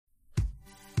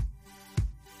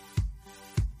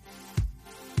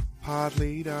Pod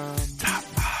Leadum. Top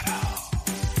model.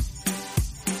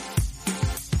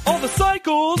 All the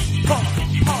cycles.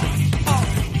 Podcast.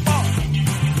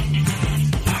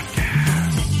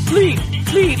 Fleet.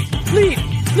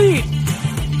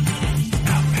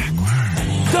 Spelled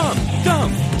backwards.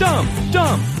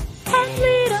 Dumb.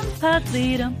 Pod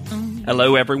Leadum.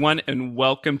 Hello, everyone, and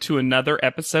welcome to another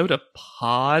episode of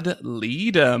Pod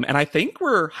Leadum. And I think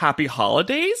we're happy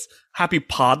holidays, happy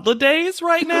Podla-days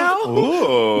right now.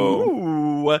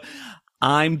 Ooh.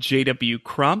 I'm JW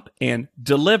Crump, and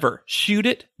deliver, shoot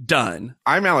it, done.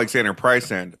 I'm Alexander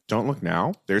Price, and don't look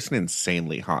now. There's an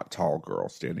insanely hot, tall girl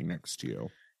standing next to you.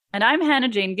 And I'm Hannah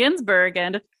Jane Ginsburg,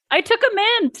 and I took a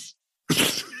mint.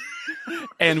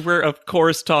 And we're, of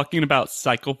course, talking about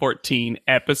Cycle 14,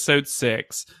 Episode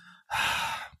 6.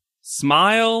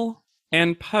 Smile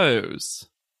and Pose.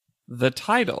 The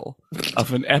title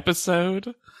of an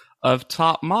episode of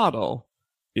Top Model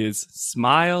is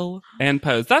Smile and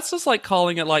Pose. That's just like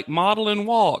calling it like Model and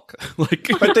Walk.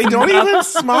 But they don't even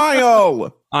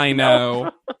smile. I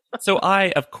know. So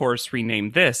I, of course,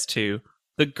 renamed this to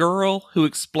The Girl Who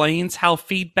Explains How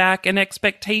Feedback and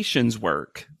Expectations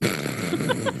Work.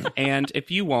 And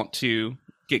if you want to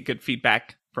get good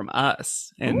feedback from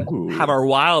us and have our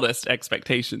wildest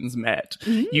expectations met,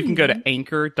 you can go to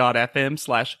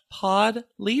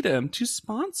anchor.fm/podleadum to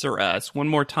sponsor us. One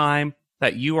more time,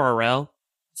 that URL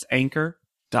is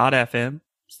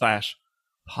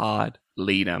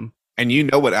anchor.fm/podleadum. And you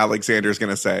know what Alexander's going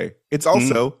to say. It's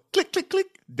also click, click,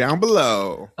 click down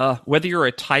below. Whether you're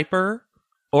a typer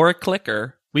or a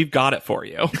clicker, we've got it for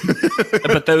you.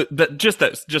 But just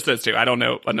those two. I don't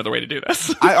know another way to do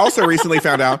this. I also recently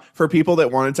found out, for people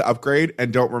that wanted to upgrade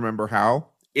and don't remember how,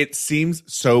 it seems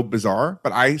so bizarre,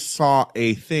 but I saw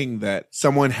a thing that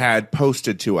someone had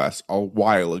posted to us a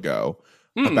while ago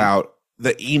about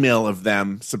the email of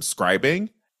them subscribing.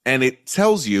 And it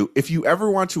tells you, if you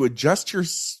ever want to adjust your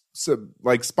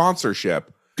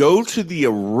sponsorship, go to the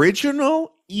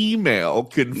original email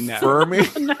confirming.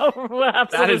 No,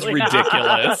 absolutely that is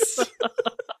ridiculous.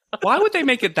 Why would they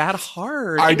make it that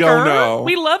hard? I Anchor? don't know.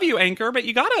 We love you, Anchor, but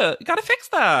you gotta fix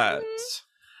that.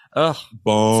 Ugh.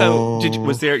 Boom, So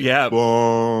was there? Yeah.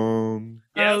 Boom.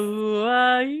 Yes.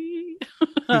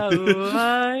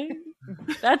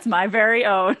 That's my very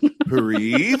own.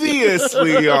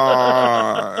 Previously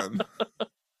on.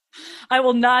 I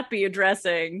will not be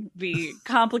addressing the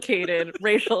complicated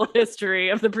racial history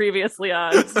of the previously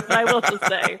ons. I will just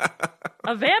say,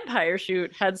 a vampire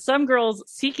shoot had some girls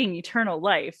seeking eternal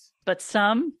life, but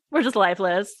some were just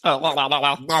lifeless.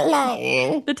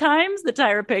 The times that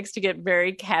Tyra picks to get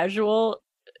very casual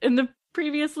in the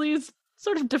previouslys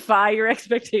sort of defy your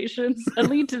expectations and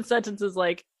lead to sentences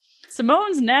like,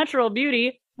 Simone's natural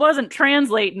beauty wasn't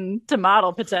translating to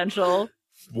model potential.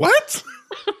 What?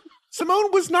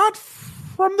 Simone was not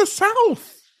from the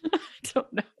South. I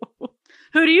don't know.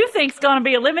 Who do you think's going to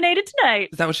be eliminated tonight?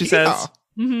 Is that what she says?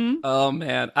 Mm-hmm. Oh,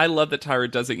 man. I love that Tyra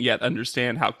doesn't yet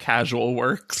understand how casual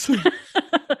works.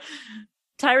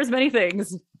 Tyra's many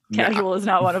things. Casual is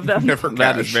not one of them. Never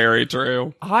That is very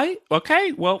true.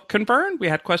 Okay, well, confirmed. We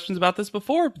had questions about this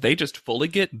before. They just fully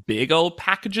get big old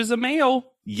packages of mail.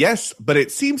 Yes, but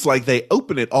it seems like they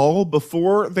open it all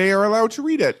before they are allowed to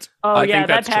read it. Oh, I yeah, think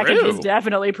that that's package true. is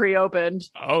definitely pre-opened.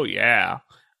 Oh, yeah.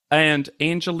 And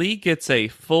Angelique gets a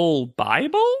full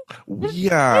Bible?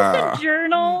 Yeah. It's a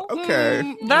journal.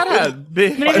 Okay. That had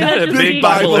big, Maybe that had that a just big speaks-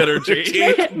 Bible liturgy.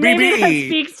 Maybe that BB.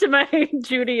 speaks to my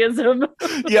Judaism.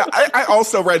 Yeah, I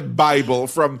also read Bible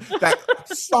from that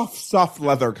soft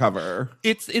leather cover.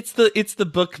 It's the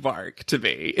bookmark to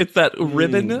me. It's that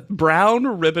brown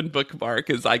ribbon bookmark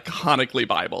is iconically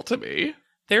Bible to me.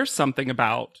 There's something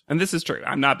about, and this is true,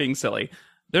 I'm not being silly,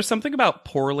 there's something about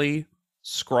poorly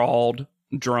scrawled,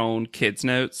 drone kids'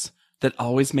 notes that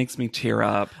always makes me tear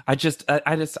up. I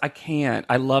can't.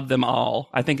 I love them all.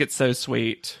 I think it's so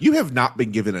sweet. You have not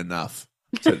been given enough.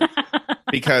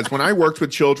 Because when I worked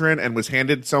with children and was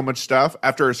handed so much stuff,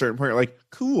 after a certain point, you're like,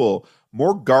 cool,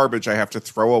 more garbage I have to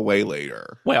throw away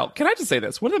later. Well, can I just say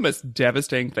this? One of the most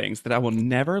devastating things that I will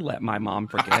never let my mom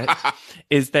forget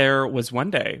is there was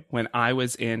one day when I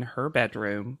was in her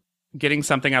bedroom getting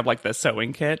something out of like the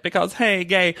sewing kit because, hey,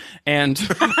 gay. And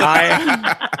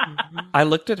I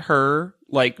looked at her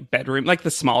like bedroom, like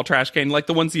the small trash can, like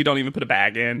the ones you don't even put a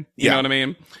bag in. You know what I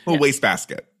mean? A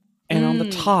wastebasket. And on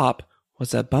the top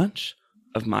was a bunch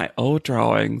of my old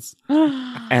drawings.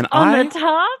 And On the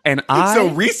top? And So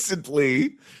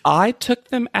recently. I took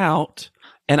them out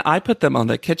and I put them on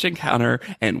the kitchen counter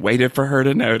and waited for her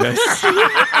to notice.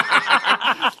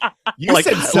 You Like,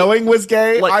 said sewing was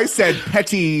gay. like- I said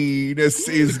pettiness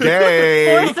is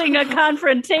gay. Forcing a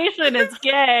confrontation is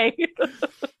gay.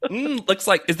 Looks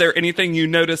like, is there anything you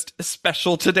noticed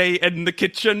special today in the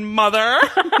kitchen, mother?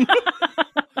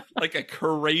 Like a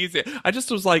crazy. I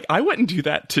just was like, I wouldn't do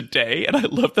that today. And I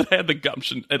love that I had the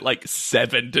gumption at like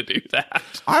 7 to do that.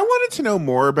 I wanted to know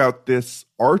more about this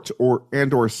art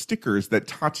or stickers that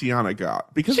Tatiana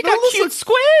got because She got those cute look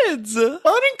squids. fun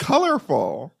and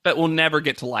colorful. But we'll never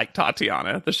get to like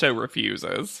Tatiana. The show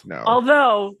refuses. No,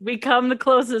 Although we come the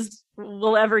closest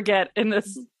we'll ever get in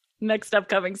this next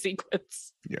upcoming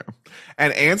sequence.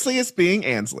 and Ansley is being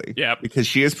Ansley. Yep. because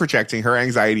she is projecting her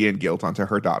anxiety and guilt onto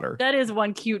her daughter. That is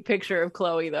one cute picture of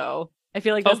Chloe, though. I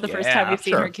feel like that's Oh, the first yeah, time we've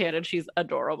seen sure. her kid, and she's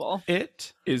adorable.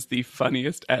 It is the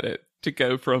funniest edit to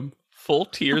go from full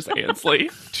tears Ansley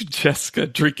to Jessica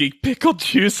drinking pickle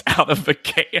juice out of a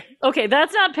can. Okay,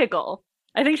 that's not pickle.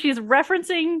 I think she's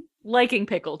referencing liking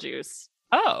pickle juice.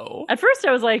 Oh. At first,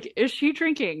 I was like, is she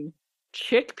drinking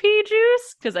chickpea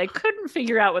juice? Because I couldn't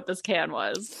figure out what this can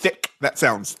was. Thick. That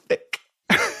sounds thick.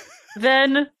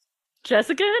 Then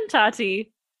Jessica and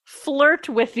Tati flirt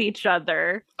with each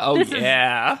other. Oh, This is-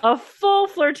 yeah. A full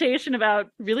flirtation about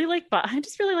I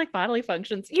just really like bodily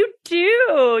functions. You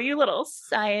do, you little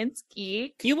science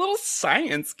geek. You little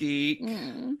science geek.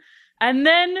 Mm. And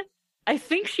then I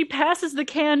think she passes the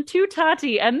can to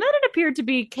Tati, and then it appeared to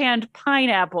be canned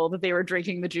pineapple that they were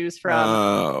drinking the juice from,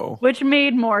 Oh, which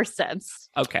made more sense.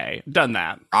 Okay, done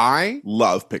that. I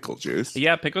love pickle juice.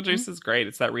 Yeah, pickle juice is great.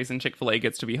 It's that reason Chick-fil-A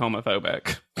gets to be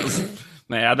homophobic.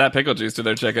 They add that pickle juice to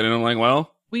their chicken, and I'm like,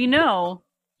 well, We know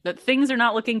that things are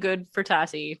not looking good for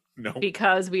Tati No,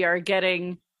 because we are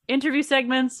getting interview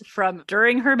segments from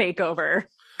during her makeover.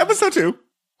 episode 2.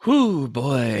 whew,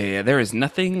 boy, there is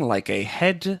nothing like a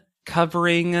head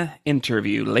covering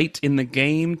interview late in the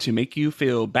game to make you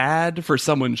feel bad for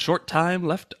someone's short time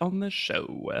left on the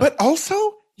show. But also,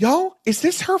 y'all, is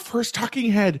this her first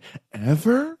talking head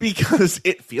ever? Because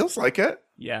it feels like it.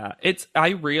 yeah,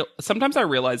 sometimes I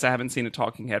realize I haven't seen a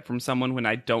talking head from someone when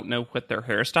I don't know what their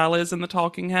hairstyle is in the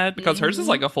talking head, because hers is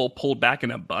like a full pulled back in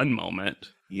a bun moment.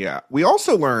 Yeah. We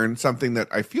also learned something that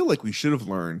I feel like we should have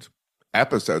learned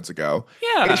episodes ago.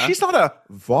 Yeah. She's not a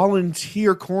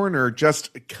volunteer coroner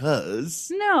just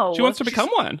because. No. She wants to become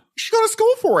one. She's going to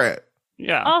school for it.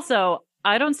 Yeah. Also,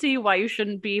 I don't see why you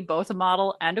shouldn't be both a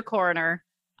model and a coroner.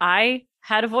 I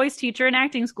had a voice teacher in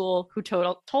acting school who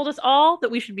told us all that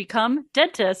we should become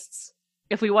dentists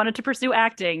if we wanted to pursue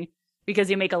acting because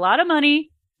you make a lot of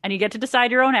money and you get to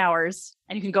decide your own hours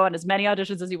and you can go on as many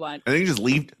auditions as you want. And then you just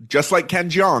leave, just like Ken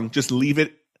Jeong, just leave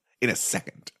it in a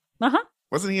second. Uh-huh.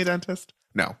 Wasn't he a dentist?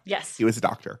 No. Yes. He was a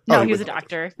doctor. No, Oh, he was a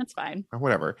doctor. That's fine.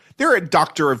 Whatever. They're a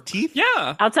doctor of teeth.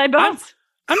 Yeah. Outside bones.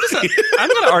 I'm going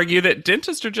to argue that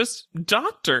dentists are just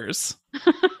doctors.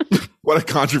 What a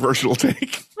controversial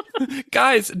take.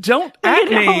 Guys, don't at You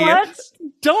know me. what?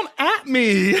 Don't at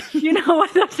me. You know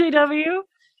what, FJW?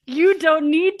 You don't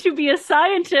need to be a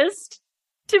scientist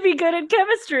to be good at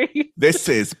chemistry. This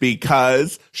is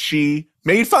because she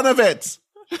made fun of it.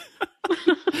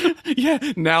 Yeah,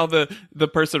 now the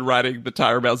person writing the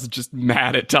Tyra Bells is just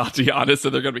mad at Tatiana, so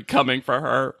they're going to be coming for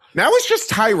her. Now it's just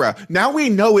Tyra. Now we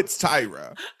know it's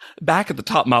Tyra. Back at the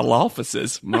top model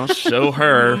offices, I'll show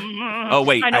her. Oh,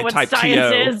 wait, I know I what typed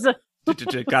science TO.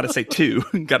 is. Gotta say 2.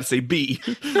 Gotta say B.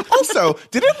 Also,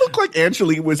 did it look like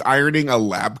Angelique was ironing a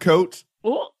lab coat?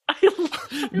 Oh,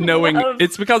 Knowing love-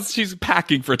 it's because she's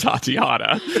packing for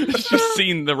Tatiana. She's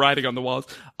seen the writing on the walls.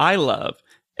 I love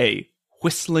a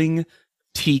whistling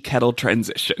tea kettle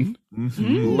transition.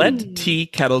 Mm. Let tea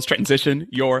kettles transition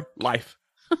your life.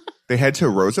 They head to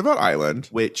Roosevelt Island,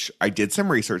 which I did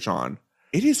some research on.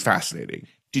 It is fascinating.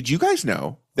 Did you guys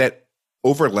know that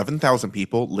over 11,000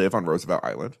 people live on Roosevelt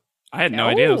Island? I had no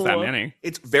idea it was that Oh. many.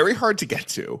 It's very hard to get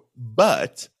to,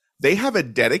 but they have a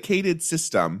dedicated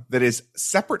system that is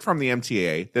separate from the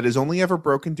MTA that is only ever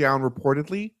broken down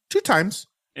reportedly 2 times.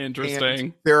 Interesting.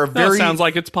 And there are That very sounds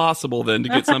like it's possible then to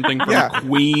get something from Yeah.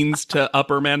 Queens to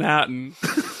Upper Manhattan.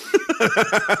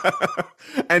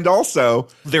 and also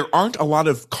there aren't a lot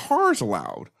of cars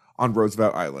allowed on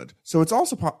Roosevelt Island. So it's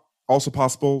also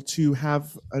possible to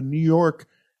have a New York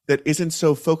that isn't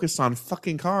so focused on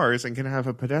fucking cars and can have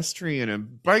a pedestrian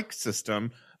and bike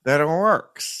system that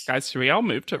works. Guys, should we all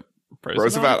move to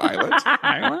Roosevelt Island.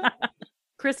 Island?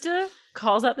 Krista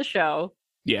calls out the show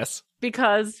Yes.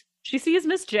 because she sees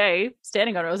Miss J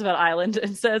standing on Roosevelt Island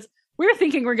and says, "We're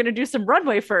thinking we're going to do some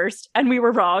runway first, and we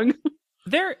were wrong."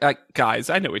 There,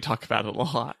 guys, I know we talk about it a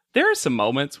lot. There are some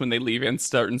moments when they leave in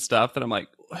certain stuff that I'm like,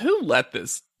 who let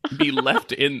this be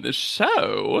left in the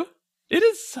show? It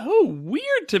is so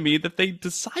weird to me that they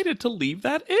decided to leave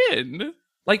that in.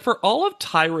 Like, for all of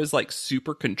Tyra's, like,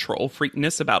 super control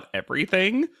freakness about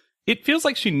everything, it feels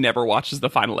like she never watches the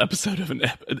final episode of an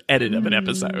edit of an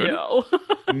episode. No.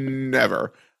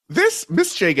 Never. This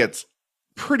Miss J gets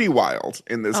pretty wild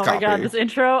in this Oh copy. my god, this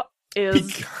intro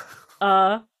is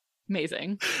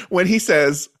amazing. When he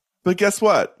says, but guess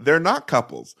what? They're not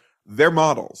couples. They're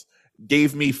models.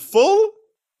 Gave me full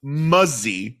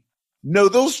muzzy. No,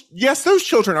 those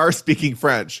children are speaking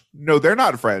French. No, they're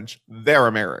not French. They're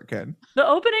American. The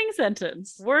opening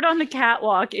sentence, word on the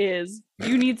catwalk is,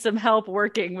 you need some help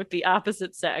working with the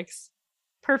opposite sex.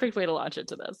 Perfect way to launch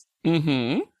into this.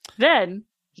 Mm-hmm. Then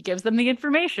he gives them the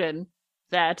information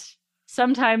that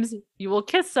sometimes you will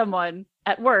kiss someone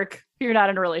at work who you're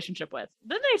not in a relationship with.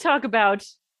 Then they talk about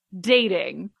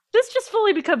dating. This just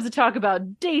fully becomes a talk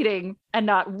about dating and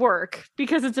not work,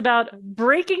 because it's about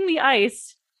breaking the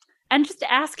ice and just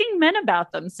asking men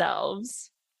about themselves.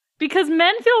 Because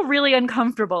men feel really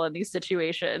uncomfortable in these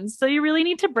situations. So you really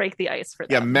need to break the ice for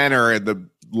them. Yeah, men are in the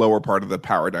lower part of the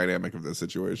power dynamic of this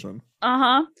situation.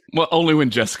 Uh-huh. Well, only when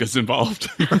Jessica's involved.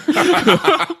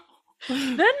 Then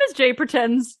Miss J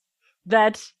pretends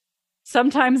that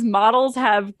sometimes models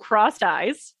have crossed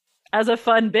eyes as a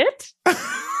fun bit.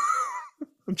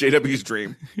 JW's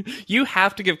dream. You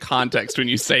have to give context when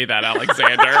you say that,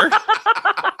 Alexander.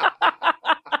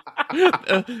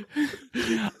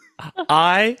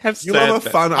 I have said love a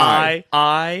fun eye.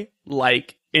 I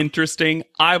like interesting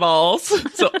eyeballs,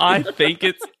 so I think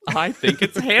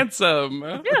it's handsome.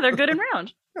 Yeah, they're good and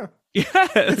round.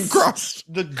 Yes, Crossed.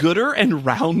 the gooder and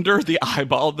rounder the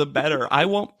eyeball, the better. I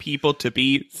want people to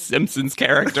be Simpsons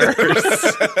characters.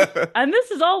 And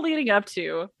this is all leading up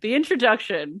to the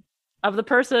introduction of the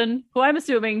person who I'm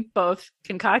assuming both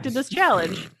concocted this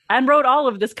challenge and wrote all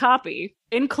of this copy,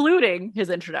 including his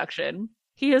introduction.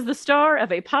 He is the star of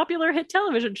a popular hit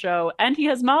television show, and he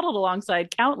has modeled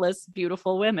alongside countless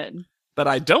beautiful women. But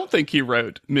I don't think he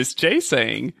wrote Miss J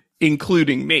saying,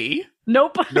 including me.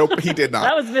 Nope. Nope, he did not.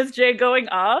 That was Miss J going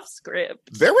off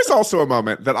script. There was also a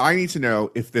moment that I need to know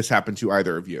if this happened to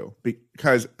either of you,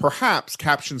 because perhaps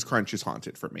Captions Crunch is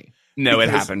haunted for me. No, it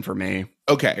Because- happened for me.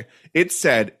 Okay. It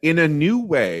said, in a new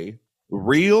way,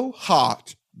 real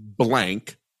hot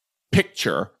blank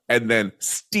picture, and then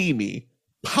steamy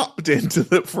popped into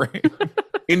the frame,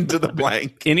 into the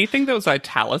blank. Anything that was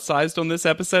italicized on this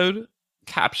episode,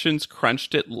 Captions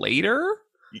crunched it later.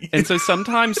 And so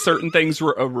sometimes certain things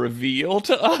were a reveal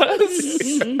to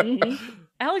us.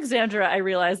 Alexandra, I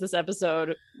realized this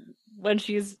episode, when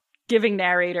she's giving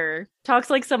narrator, talks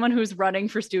like someone who's running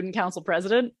for student council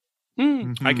president.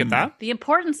 I get that. The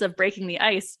importance of breaking the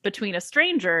ice between a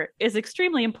stranger is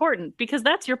extremely important because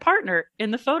that's your partner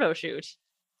in the photo shoot.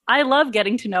 I love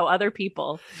getting to know other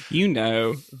people. You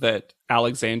know that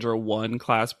Alexandra won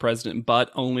class president, but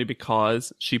only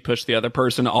because she pushed the other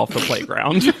person off the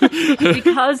playground.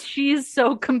 Because she's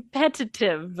so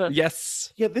competitive.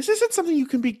 Yes. Yeah, this isn't something you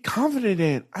can be confident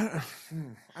in. I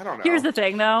don't know. Here's the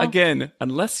thing, though. Again,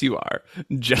 unless you are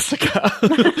Jessica.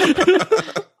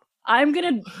 I'm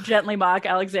going to gently mock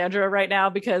Alexandra right now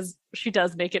because she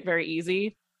does make it very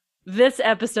easy. This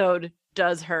episode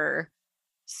does her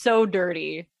so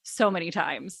dirty so many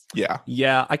times. Yeah.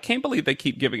 Yeah, I can't believe they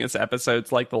keep giving us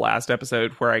episodes like the last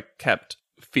episode where I kept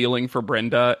feeling for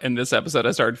Brenda. And this episode,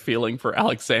 I started feeling for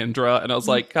Alexandra. And I was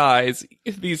like, guys,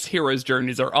 these heroes'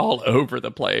 journeys are all over the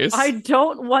place. I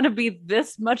don't want to be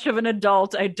this much of an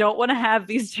adult. I don't want to have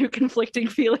these two conflicting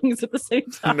feelings at the same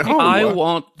time. No. I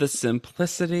want the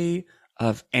simplicity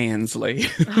of Ansley.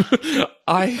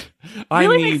 I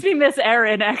Really need... makes me miss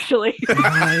Erin, actually.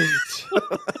 Right.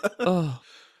 Oh.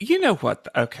 You know what?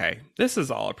 Okay, this is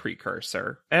all a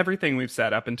precursor. Everything we've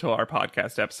said up until our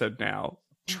podcast episode now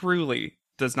truly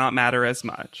does not matter as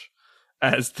much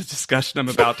as the discussion I'm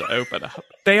about to open up.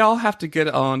 They all have to get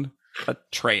on a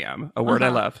tram, a word I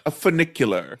love. A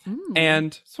funicular.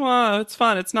 And so, it's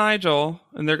fun. It's Nigel.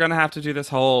 And they're going to have to do this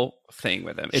whole thing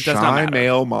with him. It does not Shy matter.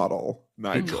 male model,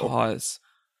 Nigel. Because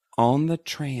on the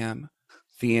tram,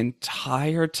 the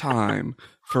entire time,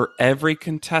 for every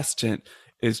contestant,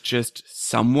 is just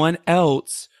someone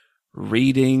else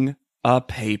reading a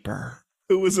paper.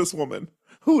 Who is this woman?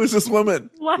 Who is this woman?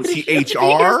 Why Was did he she have to be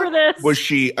here for HR? this? Was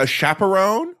she a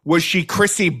chaperone? Was she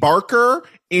Chrissy Barker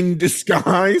in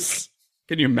disguise?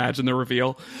 Can you imagine the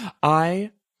reveal?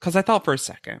 Because I thought for a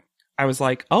second, I was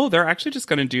like, oh, they're actually just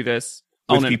going to do this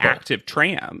With on an people. active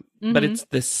tram. But it's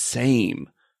the same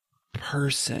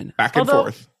person. Back and Although-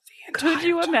 forth. the entire Could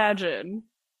you time. imagine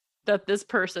that this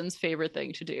person's favorite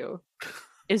thing to do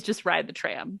is just ride the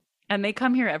tram? And they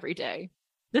come here every day.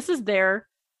 This is their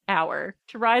hour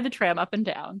to ride the tram up and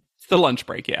down. It's the lunch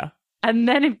break, yeah. And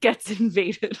then it gets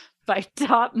invaded by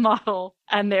Top Model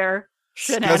and their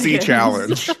Scuzzy shenanigans.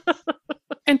 challenge.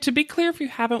 And to be clear, if you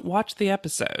haven't watched the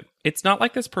episode, it's not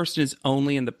like this person is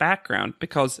only in the background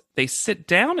because they sit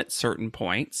down at certain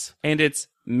points and it's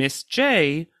Miss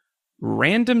J,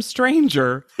 random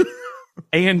stranger,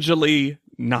 Angeli,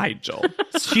 Nigel.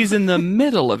 She's in the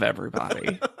middle of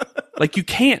everybody. Like, you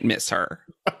can't miss her.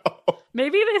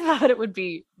 Maybe they thought it would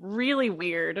be really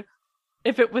weird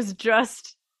if it was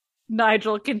just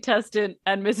Nigel, contestant,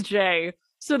 and Miss J.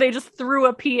 So they just threw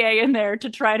a PA in there to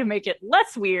try to make it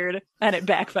less weird, and it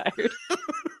backfired.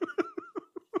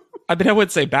 I mean, I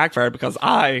would say backfired because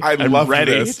I am love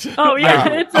ready. this. Oh, yeah,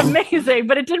 Wow. it's amazing,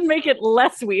 but it didn't make it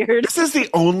less weird. This is the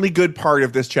only good part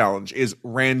of this challenge is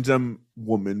random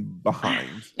woman behind.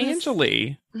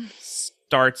 Angeli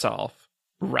starts off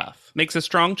rough, makes a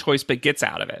strong choice, but gets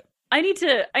out of it. I need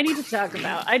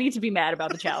to be mad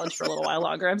about the challenge for a little while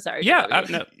longer. I'm sorry. Yeah,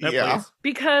 Joey. no, Yeah. please.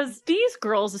 Because these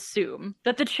girls assume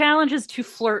that the challenge is to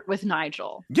flirt with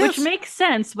Nigel, Yes. which makes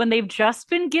sense when they've just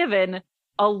been given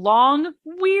a long,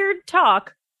 weird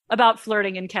talk about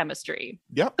flirting and chemistry.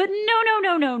 Yep. But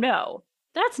no.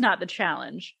 That's not the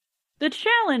challenge. The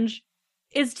challenge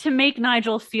is to make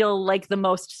Nigel feel like the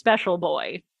most special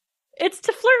boy. It's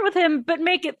to flirt with him, but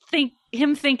make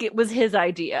him think it was his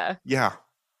idea. Yeah.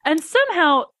 And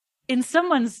somehow, in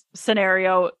someone's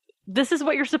scenario, this is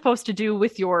what you're supposed to do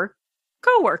with your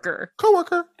coworker.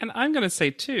 Coworker. And I'm going to say,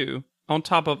 too, on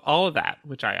top of all of that,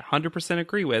 which I 100%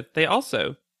 agree with, they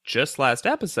also, just last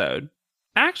episode,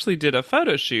 actually did a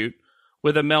photo shoot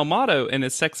with a male motto in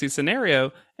a sexy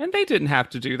scenario, and they didn't have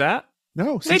to do that.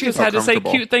 No, They CJ just felt had to say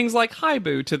comfortable. cute things like hi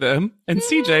boo to them, and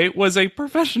CJ was a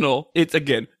professional. It's,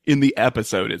 again, in the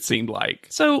episode, it seemed like.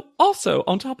 So, also,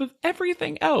 on top of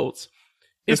everything else,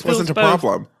 it This wasn't a feels both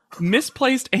problem.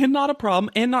 misplaced and not a problem,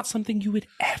 and not something you would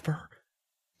ever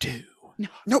do.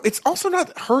 No, it's also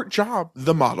not her job,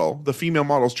 the female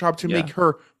model's job, to Yeah. make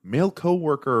her male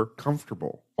coworker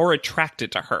comfortable. Or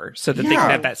attracted to her so that they Yeah. can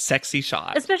have that sexy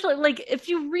shot. Especially, like, if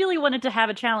you really wanted to have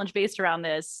a challenge based around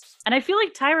this, and I feel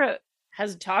like Tyra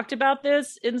has talked about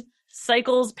this in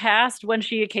cycles past when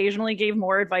she occasionally gave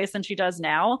more advice than she does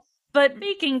now, but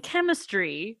making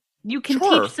chemistry, you can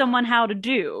Sure. teach someone how to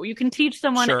do. You can teach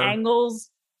someone Sure.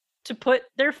 angles to put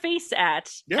their face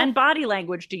at Yeah. and body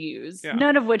language to use, Yeah.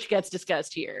 none of which gets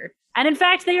discussed here. And in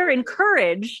fact, they are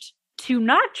encouraged to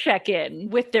not check in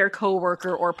with their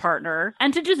coworker or partner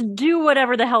and to just do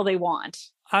whatever the hell they want.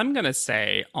 I'm going to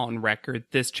say on record,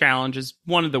 this challenge is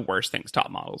one of the worst things Top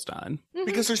Model's done.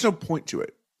 Because there's no point to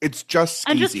it. It's just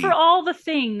And just skeezy. for all the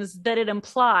things that it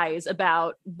implies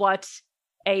about what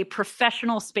a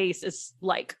professional space is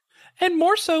like. And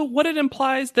more so, what it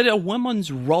implies that a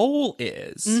woman's role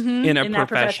is in a that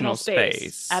professional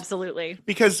space. Absolutely.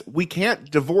 Because we can't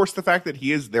divorce the fact that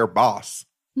he is their boss.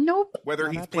 Nope. Whether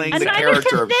Well, he's that playing being the And said- neither character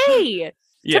can of they.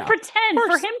 Yeah. To pretend, Of for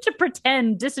course. him to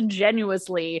pretend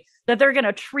disingenuously that they're going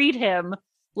to treat him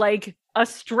like a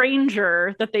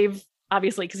stranger that they've,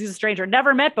 obviously, because he's a stranger,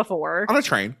 never met before, on a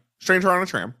train. Stranger on a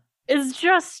tram. is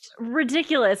just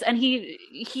ridiculous. And he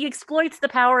exploits the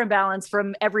power imbalance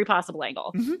from every possible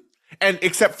angle. And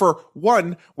except for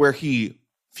one where he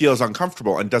feels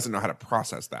uncomfortable and doesn't know how to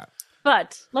process that.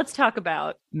 But let's talk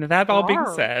about Now, that all being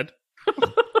Rawr. said,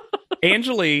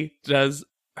 Angeli does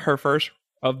her first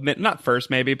not first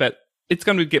maybe, but it's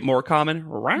going to get more common.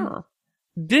 Rawr.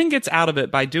 Then gets out of it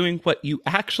by doing what you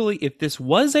actually, if this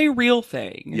was a real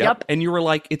thing, Yep. and you were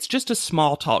like, it's just a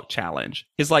small talk challenge,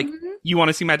 is like, you want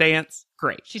to see my dance?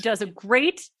 Great. she does a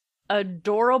great,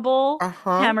 adorable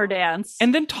Uh-huh. hammer dance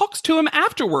And then talks to him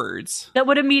afterwards. that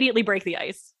would immediately break the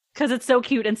ice because it's so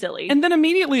cute and silly. And then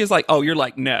immediately is like, oh, you're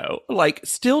like, no. Like,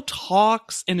 still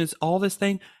talks and is all this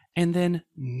thing. And then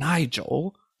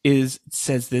Nigel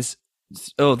says this.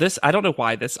 Oh, this, I don't know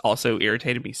why this also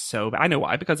irritated me so bad. I know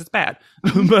why, because it's bad.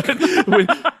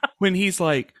 But when he's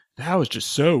like, that was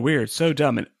just so weird, so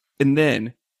dumb. And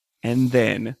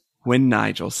then when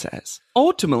Nigel says,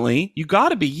 ultimately, you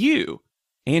gotta be you.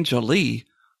 Angeli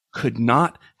could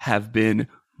not have been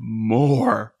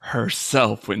more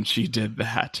herself when she did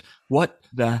that. What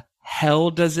the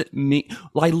hell does it mean?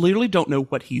 I literally don't know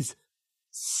what he's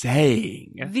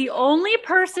saying. The only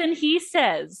person he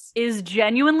says is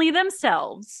genuinely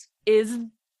themselves is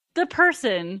the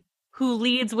person who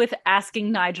leads with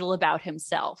asking Nigel about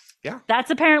himself. Yeah. That's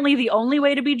apparently the only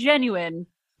way to be genuine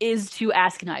is to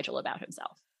ask Nigel about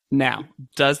himself. Now,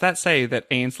 does that say that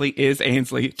Ainsley is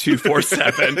Ainsley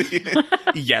 247?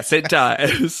 Yes, it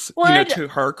does. Well, to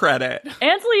her credit.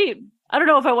 Ansley, I don't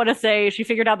know if I want to say she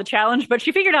figured out the challenge, but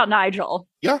she figured out Nigel.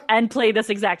 Yeah. And played this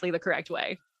exactly the correct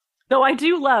way. Though I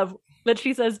do love that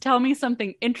she says, tell me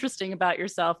something interesting about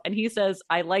yourself. And he says,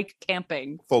 I like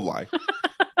camping. Full lie.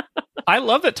 I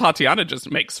love that Tatiana just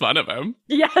makes fun of him.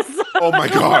 Yes. Oh my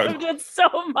God. I loved it so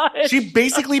much. She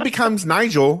basically becomes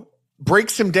Nigel,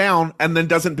 breaks him down, and then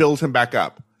doesn't build him back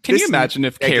up. Can This you imagine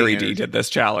if taking Carrie energy. D did this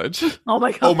challenge? Oh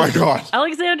my God. Oh my God.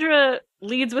 Alexandra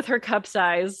leads with her cup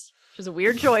size, which is a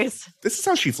weird choice. This is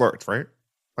how she flirts, right?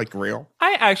 Like real.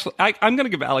 I'm going to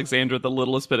give Alexandra the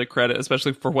littlest bit of credit,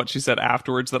 especially for what she said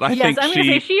afterwards, that I Yes, think I'm going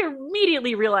to say she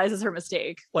immediately realizes her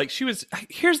mistake. like she was,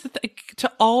 here's the thing,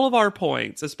 to all of our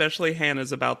points, especially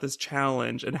Hannah's about this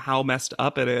challenge and how messed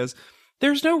up it is,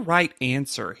 there's no right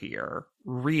answer here,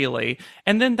 really.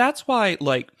 And then that's why,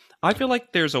 like, I feel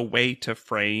like there's a way to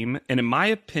frame, and in my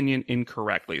opinion,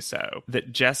 incorrectly so,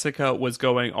 that Jessica was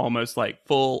going almost like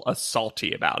full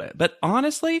assaulty about it. But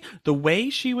honestly, the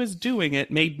way she was doing it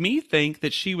made me think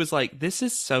that she was like, this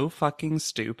is so fucking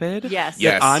stupid. Yes. that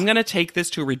Yes. I'm going to take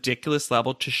this to a ridiculous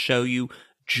level to show you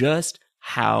just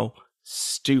how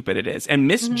stupid it is. And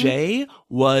Miss J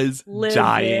was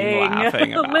dying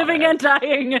laughing about Living it. and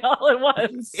dying all at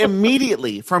once.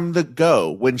 Immediately from the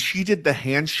go, when she did the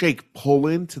handshake pull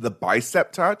into the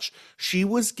bicep touch, she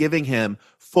was giving him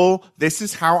full, this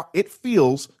is how it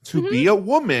feels to be a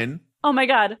woman. Oh my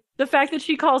God. The fact that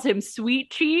she calls him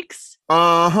sweet cheeks,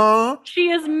 Uh-huh. she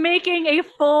is making a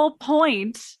full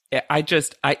point.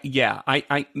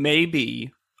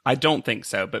 Maybe, I don't think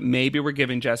so, but maybe we're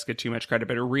giving Jessica too much credit,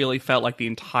 but it really felt like the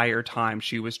entire time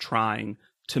she was trying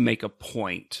to make a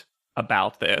point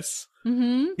about this.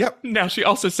 Mm-hmm. Yep. Now, she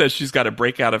also says she's got to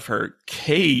break out of her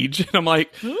cage, and I'm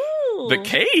like, the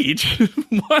cage?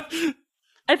 What?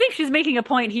 I think she's making a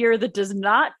point here that does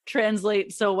not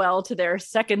translate so well to their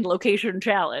second location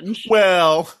challenge.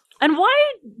 Well, And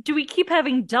why do we keep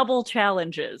having double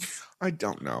challenges I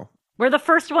don't know. where the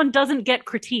first one doesn't get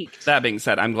critiqued? That being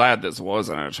said, I'm glad this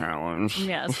wasn't a challenge.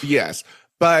 Yes. Yes,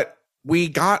 but we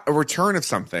got a return of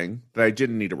something that I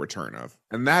didn't need a return of,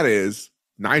 and that is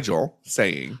Nigel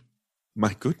saying,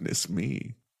 my goodness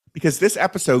me. Because this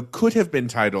episode could have been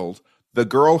titled, The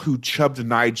Girl Who Chubbed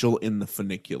Nigel in the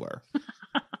Funicular.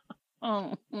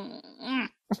 Oh.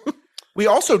 We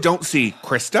also don't see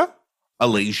Krista,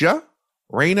 Alicia,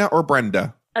 Raina, or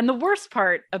Brenda. And the worst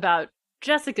part about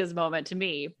Jessica's moment to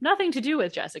me, nothing to do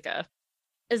with Jessica,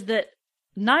 is that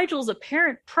Nigel's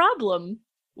apparent problem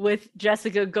with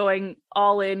Jessica going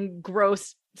all in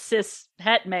gross cis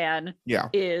het man Yeah.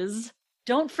 is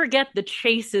don't forget the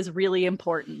chase is really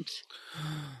important.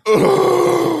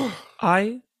 Ugh.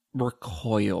 I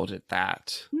recoiled at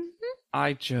that.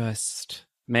 I just,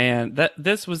 man,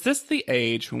 was this the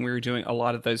age when we were doing a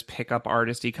lot of those pickup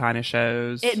artisty kind of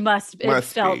shows? It Must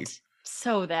felt be.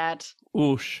 so that.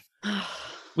 Oosh.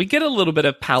 We get a little bit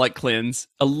of palate cleanse,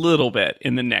 a little bit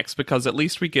in the next, because at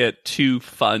least we get two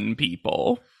fun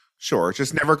people. Sure,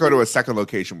 just never go to a second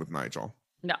location with Nigel.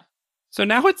 No. So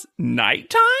now it's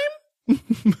nighttime?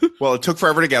 Well, it took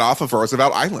forever to get off of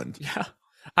Roosevelt Island. Yeah.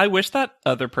 I wish that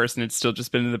other person had still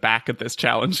just been in the back of this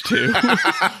challenge too.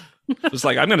 Just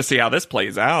like, I'm going to see how this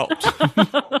plays out.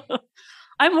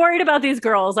 I'm worried about these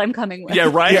girls I'm coming with. Yeah,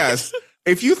 right? Yes.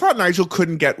 If you thought Nigel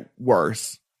couldn't get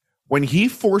worse, when he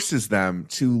forces them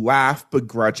to laugh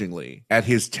begrudgingly at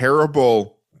his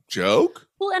terrible joke,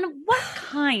 Well, and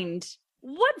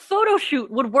what photo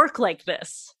shoot would work like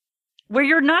this? Where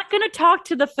you're not going to talk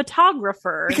to the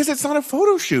photographer. because it's not a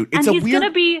photo shoot. It's and a he's weird going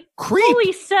to be creep.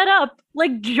 fully set up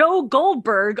like Joe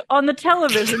Goldberg on the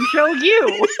television show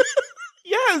You.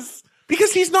 Yes.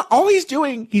 Because he's not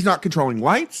controlling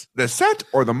lights, the set,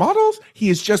 or the models. He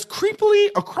is just creepily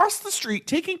across the street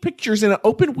taking pictures in an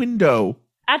open window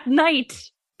At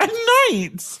night. at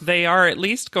night. They are at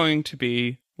least going to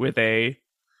be with a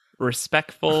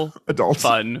respectful, Adults.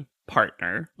 fun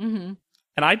partner. Mm-hmm.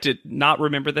 And I did not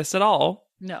remember this at all.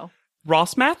 No.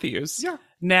 Ross Matthews. Yeah.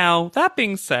 Now, that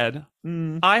being said,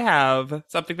 Mm. I have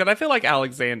something that I feel like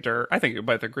Alexander, I think you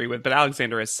both agree with, but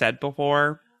Alexander has said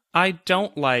before. I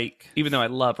don't like, even though I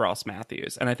love Ross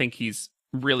Matthews, and I think he's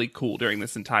really cool during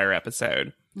this entire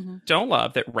episode, don't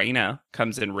love that Raina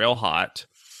comes in real hot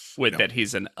with No. that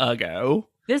he's an uggo.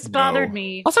 This No. bothered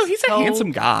me. Also, he's a so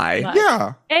handsome guy. much.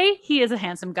 Yeah. A, he is a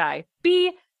handsome guy.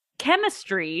 B,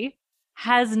 chemistry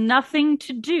has nothing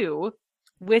to do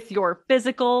with your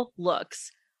physical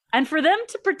looks. And for them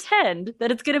to pretend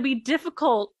that it's going to be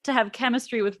difficult to have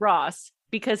chemistry with Ross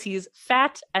because he's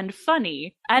fat and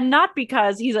funny, and not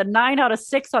because he's a 9 out of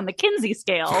 6 on the Kinsey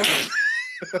scale,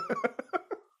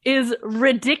 is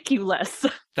ridiculous.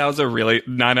 That was a really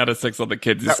 9 out of 6 on the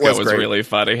kids' That scale was was great. really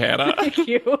funny, Hannah. Thank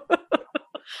you.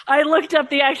 I looked up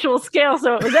the actual scale,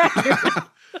 so it was accurate.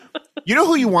 You know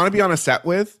who you want to be on a set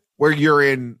with? Where you're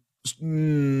in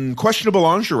questionable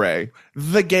lingerie.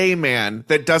 The gay man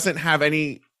that doesn't have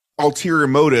any ulterior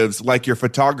motives like your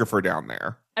photographer down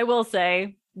there. I will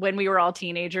say, when we were all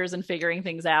teenagers and figuring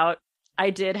things out, I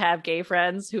did have gay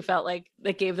friends who felt like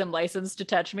that gave them license to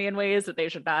touch me in ways that they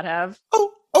should not have.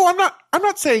 I'm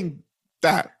not saying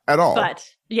that at all. But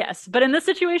yes, but in this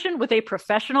situation with a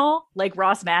professional like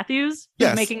Ross Matthews, who's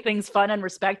Yes. making things fun and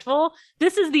respectful,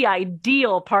 this is the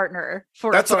ideal partner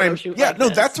for That's a what photo I'm. shoot. Yeah, like no,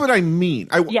 this. that's what I mean.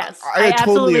 Yes, I totally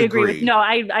absolutely agree. agree. With, no,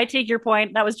 I take your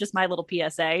point. That was just my little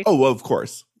PSA. Oh, well, of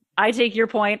course. I take your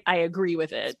point. I agree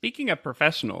with it. Speaking of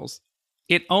professionals,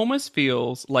 it almost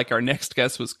feels like our next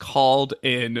guest was called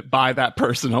in by that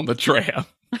person on the tram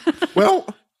Well,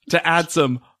 to add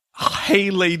some hey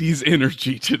ladies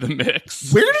energy to the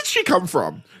mix. where did she come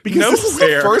from? Because this is the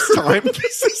Nowhere. first time.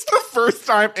 This is the first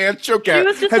time Aunt She was Choquette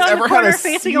just has on ever the had corner a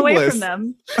facing away from seamless.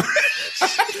 them.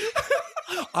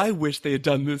 I wish they had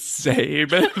done the same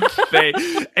thing.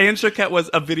 Anne Choquette was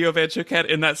a video of Anne Choquette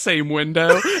in that same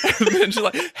window. And then she's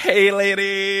like, hey,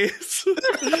 ladies.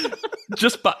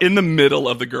 Just in the middle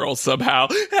of the girls somehow.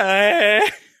 Hey.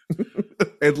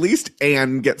 At least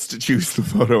Anne gets to choose the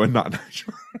photo and not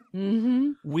Nigel.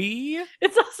 Mm-hmm. We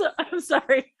It's also, I'm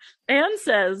sorry. Anne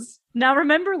says, now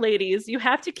remember, ladies, you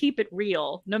have to keep it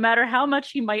real, no matter how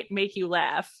much he might make you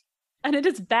laugh. And it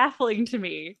is baffling to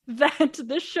me that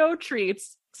this show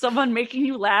treats someone making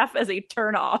you laugh as a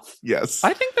turnoff. Yes.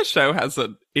 I think the show has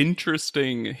an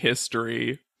interesting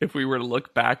history if we were to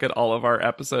look back at all of our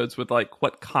episodes with like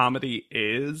what comedy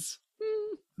is.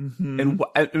 Mhm.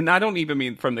 And I don't even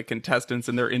mean from the contestants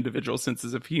and their individual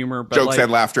senses of humor, but Jokes like,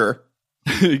 and laughter.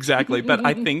 exactly. But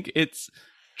I think it's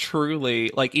truly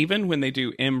like even when they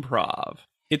do improv,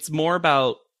 it's more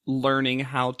about learning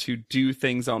how to do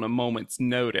things on a moment's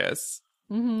notice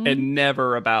Mhm. and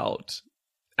never about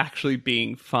actually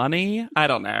being funny. I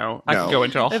don't know. I No. could go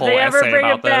into a If whole they ever essay bring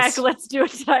about it back, this. let's do a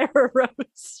Tyra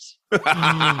roast. Oh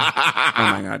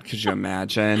my god, could you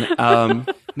imagine?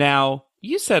 Now,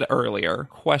 you said earlier,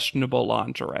 questionable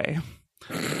lingerie.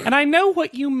 And I know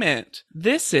what you meant.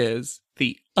 This is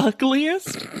the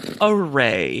ugliest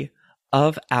array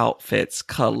of outfits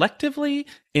collectively,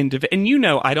 and you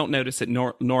know I don't notice it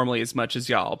normally as much as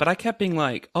y'all, but I kept being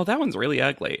like, oh, that one's really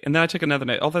ugly. And then I took another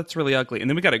note, oh, that's really ugly. And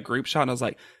then we got a group shot and I was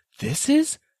like, this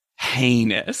is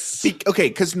heinous. Okay,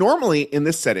 because normally in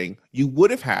this setting, you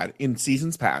would have had in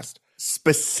seasons past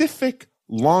specific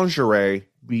lingerie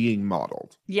being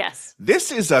modeled. Yes.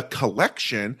 This is a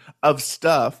collection of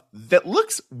stuff that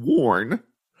looks worn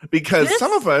because This-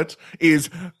 some of it is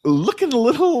looking a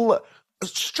little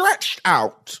stretched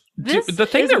out. This the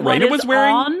thing is that what Raina is was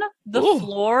wearing- on the Ooh.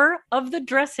 floor of the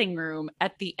dressing room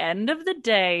at the end of the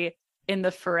day in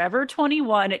the Forever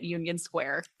 21 at Union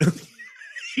Square.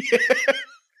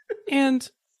 And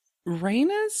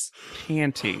Raina's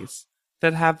panties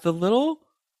that have the little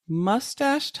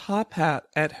mustache top hat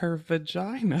at her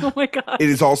vagina. Oh my god. It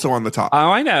is also on the top. Oh,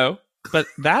 I know. But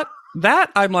that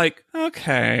I'm like,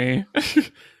 okay.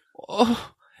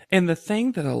 Oh, and the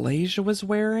thing that Alasia was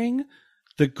wearing,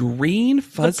 the green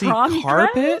fuzzy prom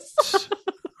carpet.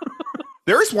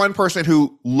 There is one person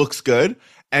who looks good,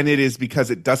 and it is because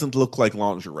it doesn't look like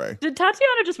lingerie. Did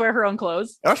Tatiana just wear her own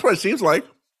clothes? That's what it seems like.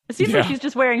 It seems like Yeah. she's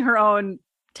just wearing her own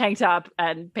tank top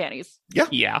and panties.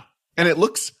 Yeah. And it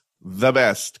looks the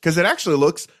best because it actually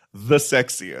looks the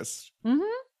sexiest.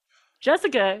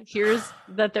 Jessica hears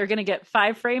that they're going to get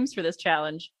 5 frames for this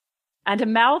challenge, and a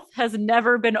mouth has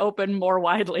never been opened more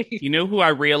widely. You know who I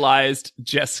realized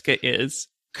Jessica is?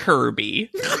 Kirby.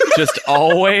 Just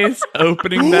always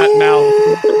opening that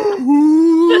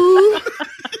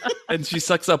mouth. And she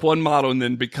sucks up one model and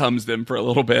then becomes them for a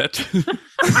little bit.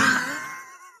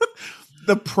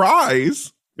 The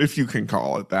prize, if you can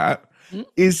call it that,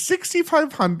 is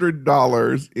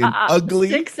 $6,500 in ugly.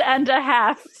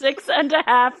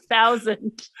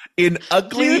 $6,500. In Do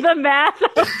ugly, the math.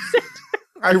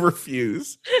 I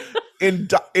refuse. In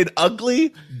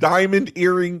ugly diamond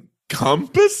earring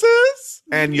compasses.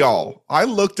 And y'all, I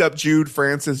looked up Jude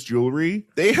Francis jewelry.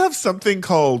 They have something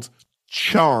called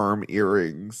charm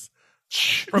earrings.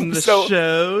 From the So-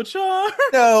 show charm.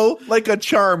 No, like a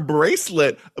charm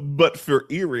bracelet, but for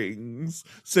earrings.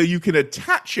 So you can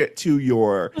attach it to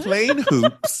your plain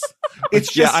hoops.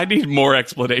 It's Yeah, just I need more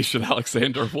explanation,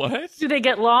 Alexander. What? Do they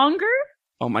get longer?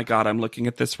 Oh my god, I'm looking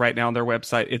at this right now on their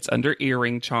website. It's under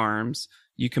earring charms.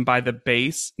 You can buy the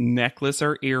base necklace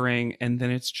or earring, and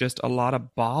then it's just a lot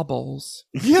of baubles.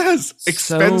 yes,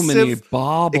 So many expensive,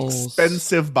 baubles.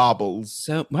 expensive baubles.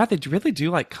 So wow, they really do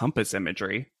like compass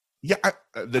imagery. Yeah,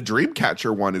 the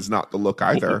Dreamcatcher one is not the look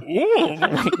either. Ooh.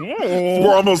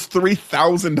 For almost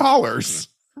 $3,000.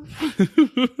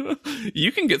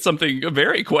 You can get something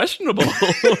very questionable for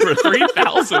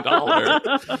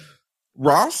 $3,000.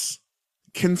 Ross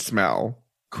can smell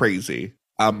crazy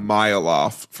a mile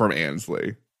off from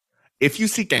Ansley. If you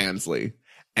seek Ansley,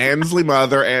 Ansley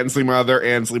mother, Ansley mother,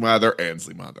 Ansley mother,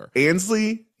 Ansley mother.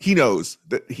 Ansley, he knows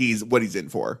that he's what he's in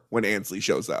for when Ansley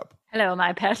shows up. Hello,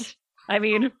 my pet. I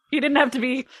mean, you didn't have to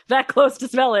be that close to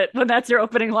smell it when that's your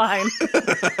opening line.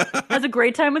 Has a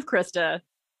great time with Krista.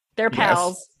 They're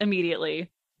pals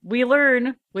immediately. We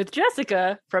learn with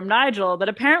Jessica from Nigel that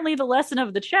apparently the lesson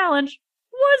of the challenge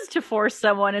was to force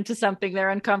someone into something they're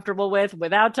uncomfortable with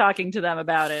without talking to them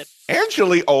about it.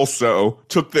 Angeli also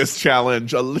took this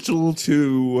challenge a little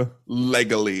too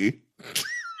legally.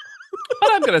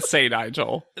 But I'm going to say,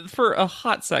 Nigel, for a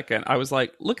hot second, I was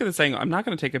like, look at this angle. I'm not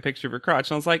going to take a picture of your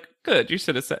crotch. And I was like, good, you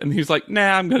should have said. And he was like,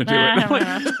 nah, I'm going to do it. And I'm like,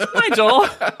 Nigel.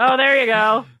 Oh, there you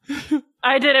go.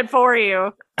 I did it for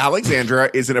you.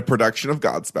 Alexandra is in a production of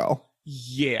Godspell.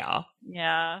 Yeah.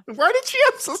 Yeah. Why did she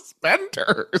have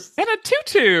suspenders? And a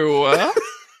tutu.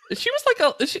 She was like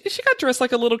she got dressed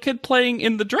like a little kid playing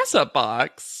in the dress-up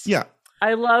box. Yeah.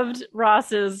 I loved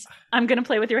Ross's, I'm going to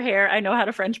play with your hair. I know how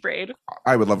to French braid.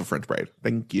 I would love a French braid.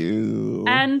 Thank you.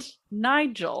 And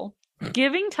Nigel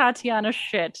giving Tatiana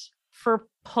shit for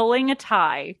pulling a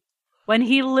tie when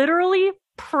he literally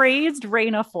praised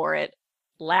Raina for it.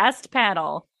 Last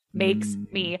panel makes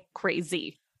me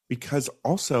crazy. Because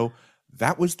also,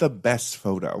 that was the best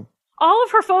photo. All of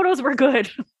her photos were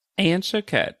good. Anne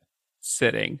Choquette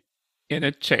sitting in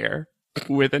a chair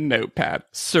with a notepad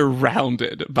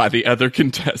surrounded by the other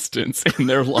contestants in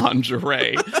their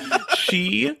lingerie.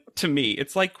 She, to me,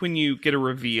 it's like when you get a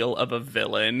reveal of a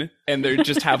villain and they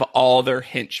just have all their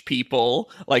hench people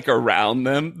like around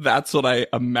them. That's what I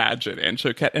imagine Anne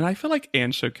Choquette. And I feel like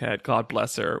Anne Choquette, God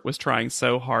bless her, was trying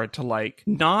so hard to like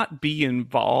not be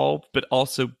involved, but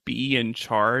also be in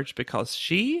charge because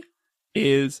she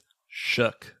is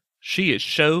shook. She is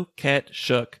Choquette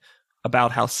shook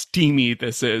about how steamy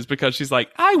this is because she's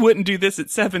like, I wouldn't do this at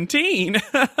 17.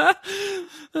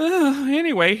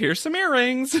 Anyway, here's some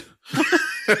earrings.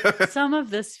 Some of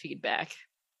this feedback.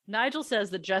 Nigel says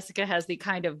that Jessica has the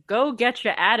kind of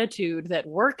go-getcha attitude that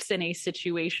works in a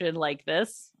situation like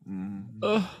this.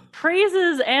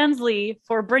 Praises Ansley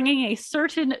for bringing a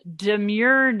certain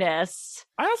demureness.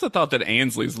 I also thought that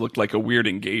Ansley's looked like a weird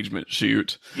engagement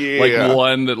shoot. Yeah. Like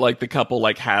one that like the couple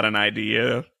like had an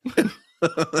idea.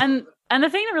 and the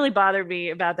thing that really bothered me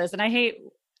about this, and I hate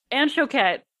Anne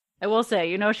Choquette, I will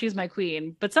say, you know, she's my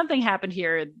queen, but something happened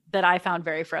here that I found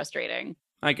very frustrating.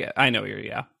 I know you're,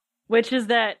 yeah. Which is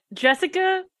that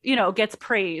Jessica, you know, gets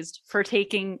praised for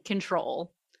taking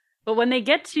control. But when they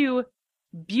get to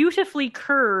beautifully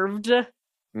curved,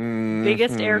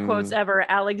 biggest air quotes ever,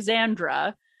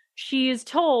 Alexandra, she is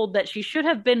told that she should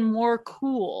have been more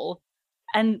cool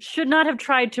and should not have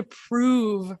tried to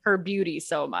prove her beauty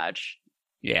so much.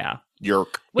 Yeah.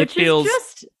 Yerk. Which feels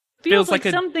like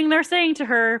something they're saying to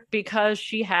her because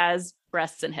she has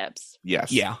breasts and hips.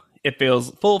 Yes. Yeah. It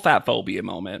feels full fat phobia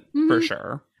moment for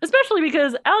sure. Especially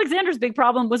because Alexandra's big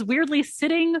problem was weirdly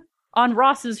sitting on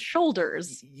Ross's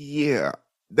shoulders. Yeah.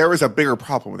 There was a bigger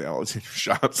problem with the Alexandra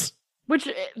shots. Which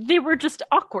they were just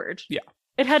awkward. Yeah.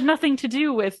 It had nothing to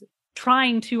do with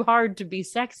trying too hard to be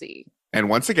sexy. And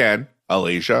once again,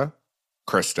 Alicia,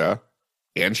 Krista,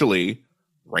 Angeli,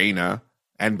 Raina,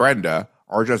 and Brenda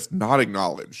are just not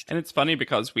acknowledged. And it's funny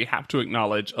because we have to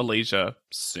acknowledge Alicia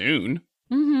soon.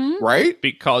 Mm-hmm. Right?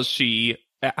 Because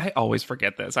I always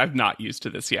forget this. I'm not used to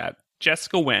this yet.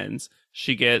 Jessica wins.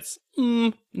 She gets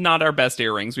not our best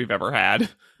earrings we've ever had.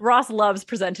 Ross loves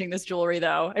presenting this jewelry,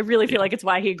 though. I really feel like it's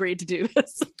why he agreed to do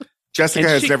this. Jessica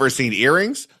has never seen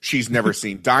earrings. She's never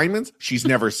seen diamonds. She's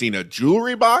never seen a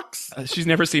jewelry box. She's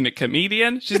never seen a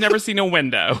comedian. She's never seen a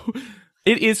window.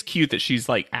 It is cute that she's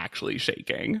like actually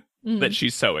shaking, that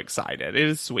she's so excited. It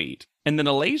is sweet. And then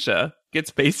Alicia gets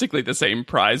basically the same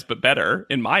prize, but better,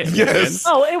 in my opinion. Yes.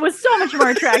 Oh, it was so much more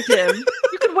attractive.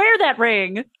 You could wear that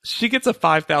ring. She gets a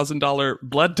 $5,000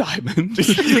 blood diamond.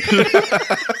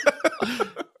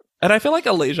 And I feel like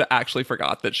Alicia actually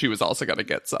forgot that she was also going to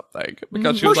get something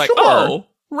because she was like, oh,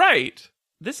 right.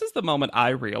 This is the moment I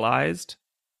realized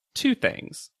two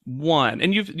things. One,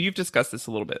 and you've discussed this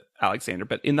a little bit, Alexander,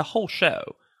 but in the whole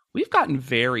show, we've gotten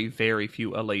very, very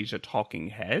few Alicia talking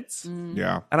heads.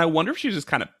 Yeah. And I wonder if she just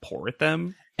kind of poured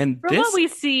them. And From what we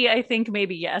see, I think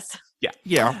maybe yes.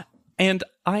 Yeah. And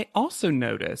I also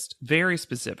noticed very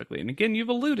specifically, and again, you've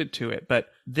alluded to it, but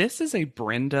this is a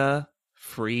Brenda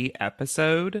free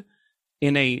episode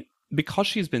in a because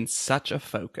she's been such a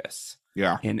focus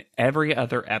Yeah. in every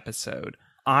other episode,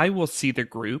 I will see the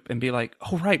group and be like,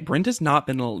 oh, right, Brenda's not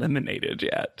been eliminated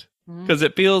yet. Because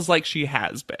it feels like she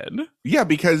has been. Yeah,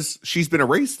 because she's been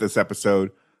erased this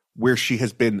episode where she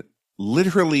has been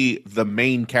literally the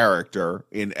main character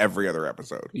in every other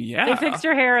episode. Yeah. They fixed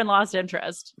her hair and lost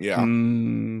interest. Yeah.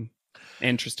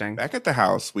 Interesting. Back at the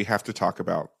house, we have to talk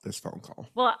about this phone call.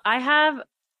 Well, I have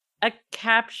a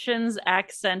captions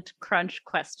accent crunch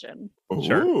question.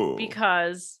 Sure. Ooh.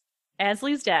 Because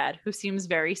Ansley's dad, who seems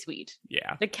very sweet,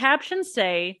 Yeah. the captions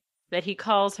say that he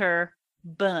calls her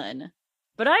Bun.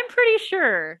 But I'm pretty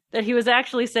sure that he was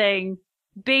actually saying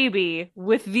baby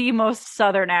with the most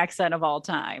southern accent of all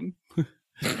time.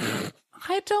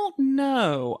 I don't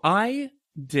know. I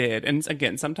did. And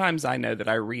again, sometimes I know that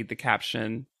I read the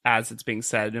caption as it's being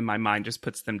said and my mind just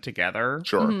puts them together.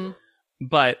 Sure. Mhm.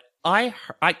 But I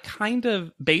kind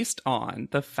of, based on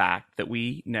the fact that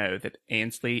we know that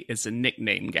Ansley is a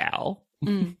nickname gal,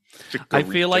 Mm. I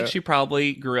feel like she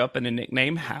probably grew up in a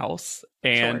nickname house,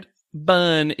 and Sure.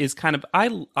 Bun is kind of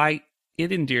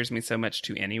it endears me so much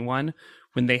to anyone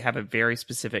when they have a very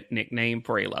specific nickname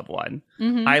for a loved one.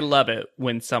 Mhm. I love it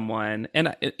when someone,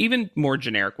 and even more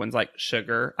generic ones like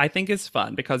Sugar, I think is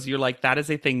fun because you're like, that is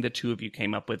a thing the two of you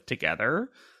came up with together.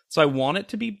 So I want it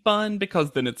to be Bun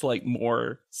because then it's like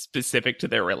more specific to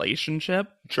their relationship.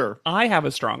 Sure. I have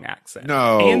a strong accent.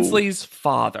 No. Ansley's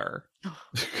father.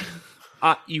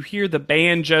 You hear the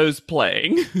banjos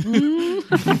playing.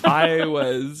 Mm.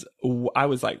 I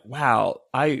was like, wow,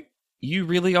 you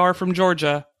really are from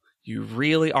Georgia. You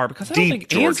really are, because I don't Deep think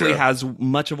Georgia. Ansley has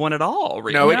much of one at all.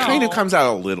 Really. No, it No. kind of comes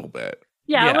out a little bit.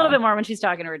 Yeah, Yeah. a little bit more when she's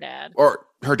talking to her dad. Or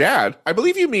her dad. I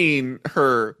believe you mean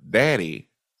her daddy.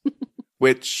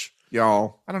 Which,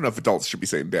 y'all, I don't know if adults should be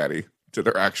saying daddy to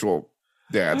their actual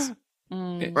dads.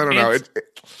 Mm. I don't know. It's-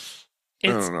 I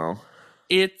It's don't know.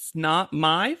 It's not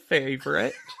my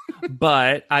favorite,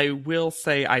 but I will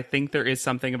say I think there is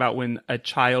something about when a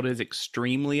child is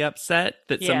extremely upset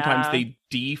that sometimes Yeah. they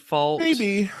default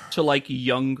Maybe. to like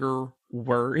younger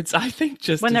words. I think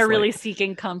just When as, they're like, really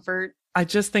seeking comfort. I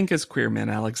just think as queer men,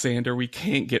 Alexander, we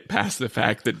can't get past the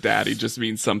fact that daddy just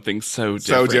means something so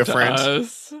So different, different. to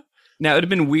us. Now, it'd have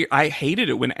been weird. I hated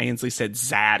it when Ansley said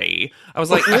zaddy. I was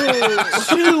like,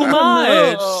 too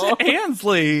much.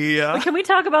 Ansley. But can we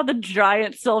talk about the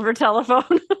giant silver telephone?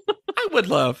 I would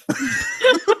love.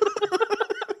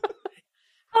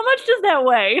 How much does that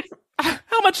weigh?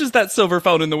 How much is that silver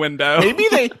phone in the window?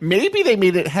 Maybe they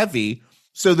made it heavy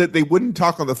so that they wouldn't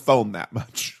talk on the phone that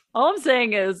much. All I'm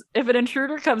saying is, if an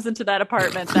intruder comes into that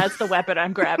apartment, that's the weapon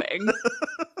I'm grabbing.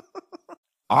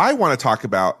 I want to talk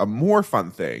about a more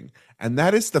fun thing, and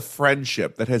that is the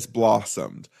friendship that has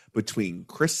blossomed between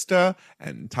Krista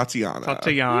and Tatiana.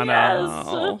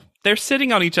 Tatiana. Yes. They're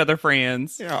sitting on each other,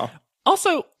 friends. Yeah.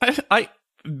 Also, I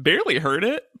barely heard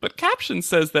it, but caption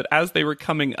says that as they were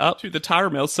coming up to the tire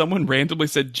mill, someone randomly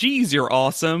said, geez, you're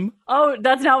awesome. Oh,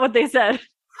 that's not what they said.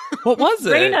 What was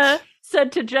it? Raina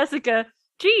said to Jessica,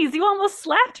 geez, you almost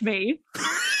slapped me.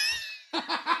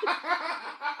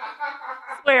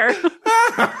 Swear.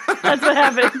 That's what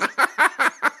happened.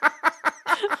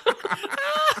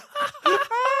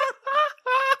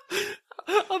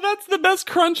 Oh, that's the best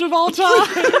crunch of all time.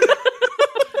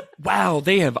 Wow,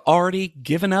 they have already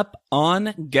given up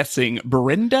on guessing.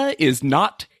 Brenda is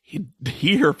not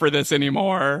here for this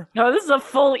anymore. No, this is a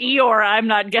full Eeyore, I'm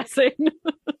not guessing.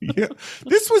 Yeah.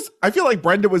 I feel like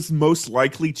Brenda was most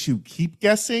likely to keep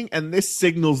guessing, and this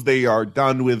signals they are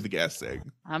done with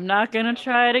guessing. I'm not going to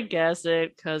try to guess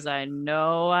it because I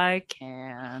know I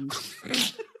can't.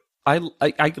 I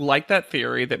like that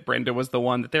theory that Brenda was the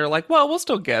one that they're like, well, we'll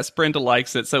still guess. Brenda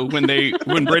likes it. So when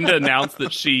Brenda announced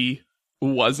that she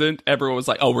wasn't, everyone was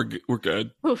like, oh, we're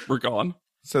good. Oof. We're gone.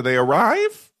 So they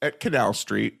arrive at Canal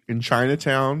Street in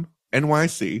Chinatown,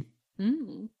 NYC.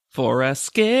 Mm. For a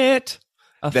skit.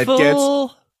 A That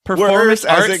full performance Worse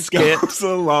as art it skit. goes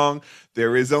along.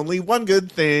 There is only one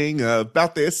good thing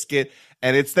about this skit,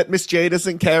 and it's that Miss J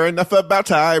doesn't care enough about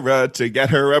Tyra to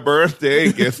get her a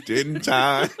birthday gift in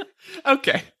time.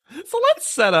 Okay. So let's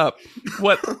set up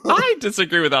what I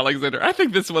disagree with Alexander. I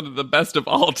think this is one of the best of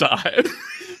all time.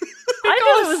 I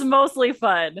thought it was mostly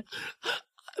fun.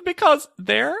 Because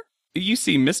there you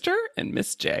see Mr. and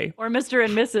Miss J. Or Mr.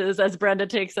 and Mrs., as Brenda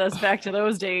takes us back to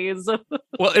those days.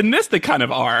 Well, in this they kind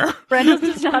of are. Brenda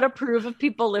does not approve of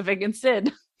people living in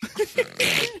sin.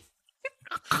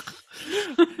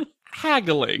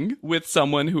 Haggling with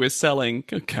someone who is selling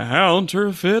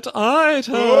counterfeit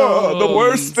items. Oh, the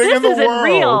worst thing This in the isn't world.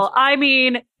 real. I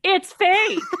mean, it's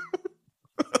fake.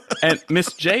 And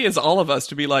Miss J is all of us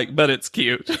to be like, but it's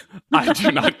cute. I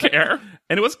do not care.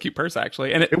 And it was a cute purse,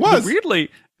 actually. And It was. Weirdly,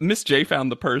 Miss J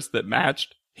found the purse that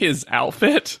matched his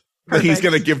outfit. That he's Perfect.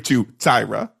 going to give to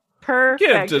Tyra.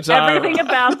 Perfect. Give to Tyra. Everything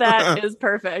about that is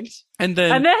perfect. And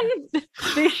then, And then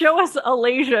they show us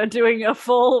Alasia doing a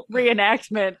full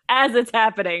reenactment as it's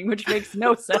happening, which makes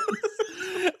no sense.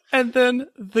 and then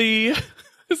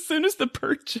as soon as the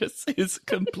purchase is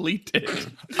completed,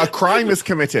 A crime is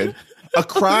committed. A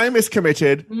crime is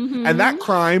committed. Mhm. And that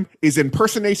crime is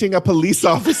impersonating a police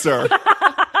officer.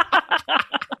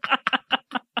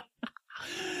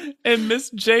 and Miss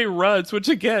J runs, which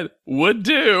again would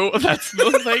do. That's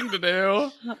the thing to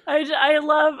do. I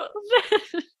love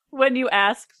when you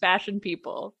ask fashion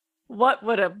people, what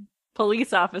would a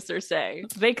police officer say?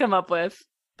 They come up with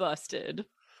busted.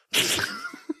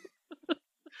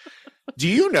 Do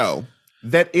you know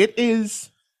that it is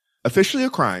officially a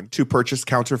crime to purchase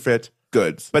counterfeit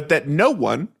goods, but that no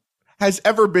one has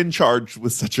ever been charged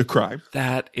with such a crime?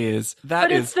 That is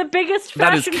But it's the biggest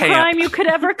that is fashion camp. crime you could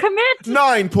ever commit.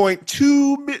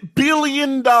 $9.2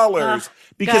 billion.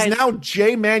 Because guys. now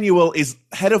Jay Manuel is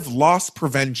head of loss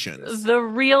prevention. The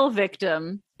real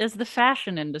victim is the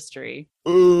fashion industry.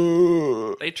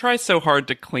 They try so hard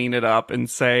to clean it up and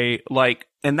say, like,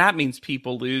 and that means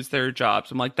people lose their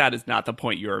jobs. I'm like, that is not the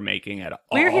point you are making at all.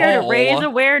 We're here to raise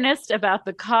awareness about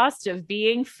the cost of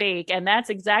being fake. And that's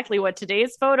exactly what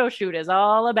today's photo shoot is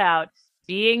all about,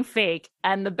 being fake.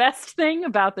 And the best thing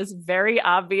about this very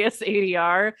obvious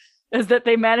ADR is that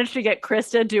they managed to get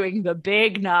Krista doing the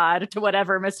big nod to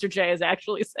whatever Mr. J is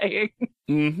actually saying.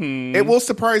 Mm-hmm. It will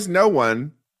surprise no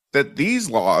one that these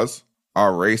laws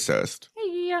are racist.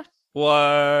 Yeah.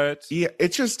 What? Yeah,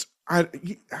 it's just,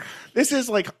 this is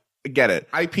like, get it.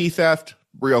 IP theft,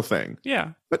 real thing.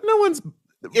 Yeah. But no one's,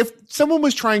 if someone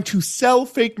was trying to sell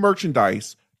fake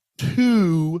merchandise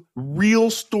to real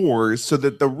stores so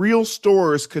that the real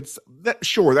stores could,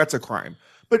 sure, that's a crime.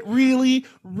 But really,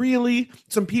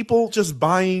 some people just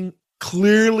buying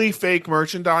clearly fake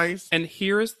merchandise. And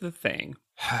here's the thing.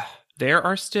 There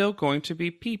are still going to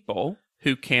be people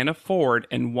who can afford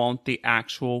and want the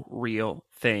actual real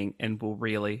thing and will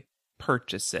really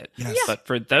purchase it. Yes. Yeah. But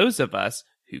for those of us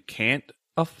who can't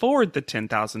afford the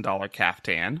 $10,000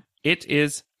 caftan, it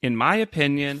is, in my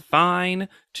opinion, fine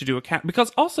to do a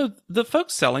because also the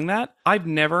folks selling that, I've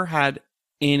never had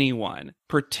anyone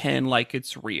pretend like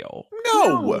it's real.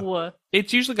 No.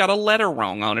 It's usually got a letter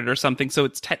wrong on it or something, so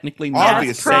it's technically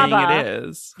Obviously. not That's saying Prava. it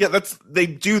is. Yeah, they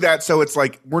do that so it's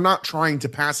like we're not trying to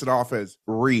pass it off as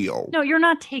real. No, you're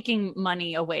not taking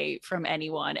money away from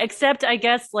anyone, except I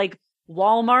guess like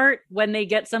Walmart when they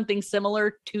get something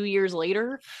similar 2 years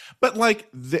later. But like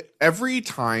every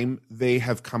time they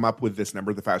have come up with this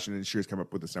number, the fashion industry has come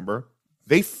up with this number,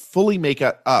 they fully make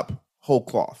it up whole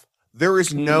cloth. There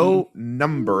is no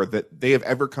number that they have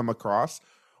ever come across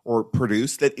or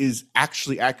produced that is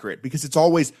actually accurate because it's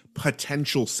always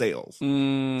potential sales.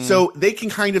 So they can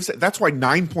kind of say that's why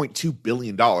 $9.2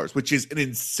 billion, which is an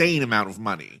insane amount of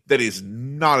money that is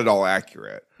not at all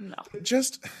accurate. No.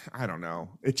 Just, I don't know.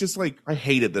 It's just like, I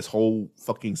hated this whole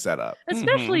fucking setup.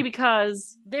 Especially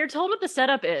because they're told what the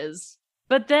setup is,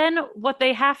 but then what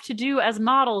they have to do as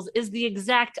models is the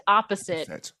exact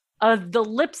opposite of the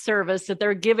lip service that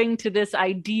they're giving to this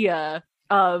idea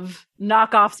of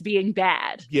knockoffs being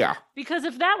bad. Yeah. Because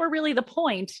if that were really the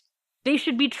point, they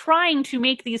should be trying to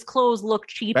make these clothes look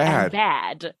cheap Bad. and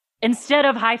bad instead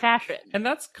of high fashion. And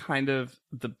that's kind of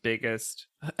the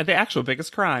actual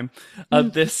biggest crime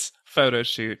of this photo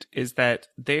shoot is that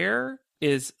there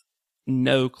is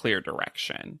no clear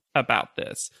direction about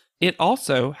this. It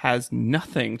also has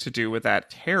nothing to do with that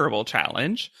terrible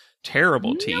challenge,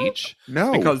 terrible teach,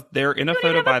 No. because they're in a They don't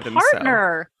photo even by have a themselves.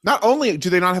 partner. Not only do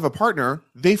they not have a partner,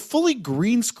 they fully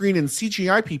green screen and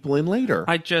CGI people in later.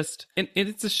 And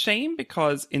it's a shame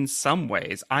because in some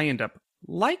ways I end up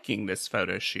liking this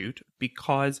photo shoot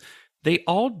because they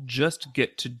all just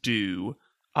get to do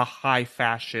a high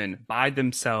fashion by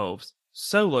themselves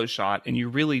solo shot, and you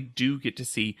really do get to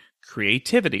see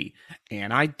creativity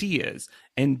and ideas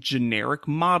and generic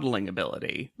modeling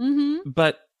ability.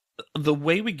 But the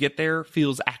way we get there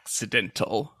feels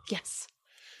accidental. Yes.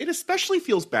 It especially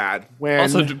feels bad when...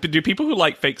 Also, do people who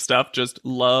like fake stuff just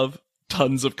love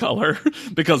tons of color?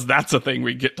 Because that's a thing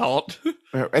we get taught.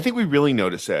 I think we really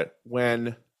notice it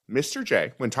when Mr.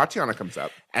 J, when Tatiana comes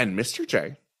up, and Mr.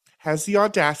 J has the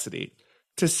audacity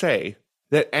to say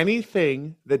that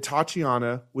anything that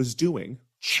Tatiana was doing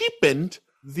cheapened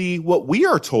what we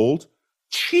are told,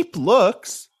 cheap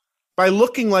looks by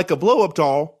looking like a blow-up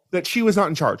doll that she was not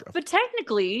in charge of. But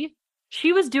technically,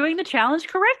 she was doing the challenge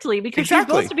correctly because she's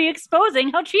Exactly. supposed to be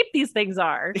exposing how cheap these things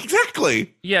are.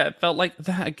 Exactly. Yeah, it felt like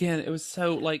that again. It was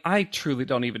so like I truly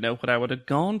don't even know what I would have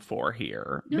gone for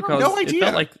here No. because No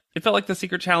idea. it felt like the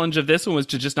secret challenge of this one was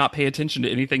to just not pay attention to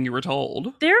anything you were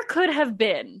told. There could have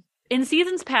been, in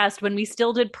seasons past when we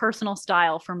still did personal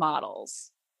style for models,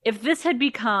 if this had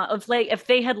become, if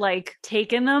they had like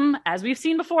taken them, as we've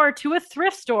seen before, to a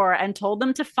thrift store and told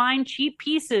them to find cheap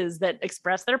pieces that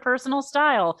express their personal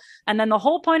style. And then the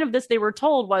whole point of this, they were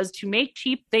told, was to make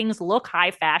cheap things look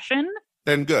high fashion.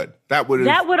 Then good. That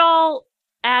would all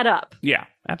add up. Yeah,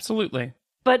 absolutely.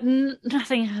 But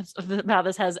nothing about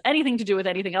this has anything to do with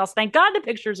anything else. Thank God the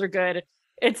pictures are good.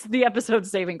 It's the episode's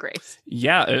saving grace.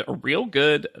 Yeah, a real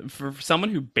good for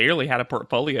someone who barely had a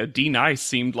portfolio. D Nice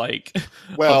seemed like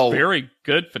Well, a very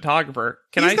good photographer.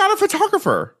 he's not a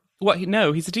photographer. What?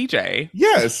 No, he's a DJ.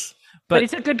 Yes. But he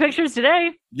took good pictures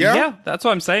today. Yeah. That's what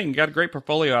I'm saying. You got a great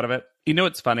portfolio out of it. You know,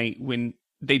 it's funny when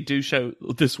they do show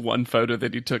this one photo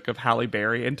that he took of Halle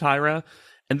Berry and Tyra,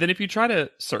 and then if you try to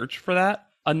search for that,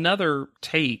 another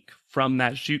take from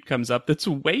that shoot comes up that's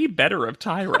way better of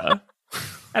Tyra.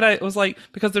 And I was like,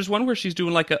 because there's one where she's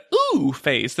doing like a ooh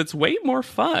face that's way more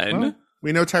fun. Well,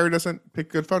 we know Tyra doesn't pick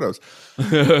good photos.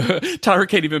 Tyra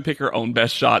can't even pick her own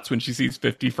best shots when she sees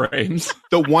 50 frames.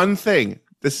 The one thing,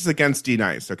 this is against D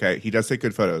Nice, okay? He does take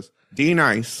good photos. D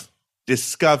Nice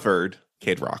discovered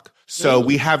Kid Rock. So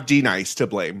we have D Nice to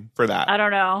blame for that. I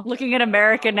don't know. Looking at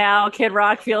America now, Kid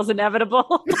Rock feels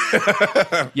inevitable.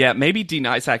 Yeah, maybe D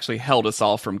Nice actually held us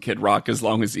all from Kid Rock as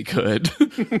long as he could.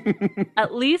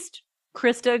 At least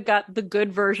Krista got the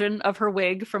good version of her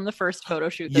wig from the first photo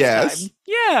shoot this Yes. time.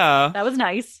 Yeah. That was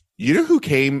nice. You know who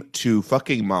came to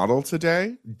fucking model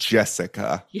today?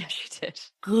 Jessica. Yeah, she did.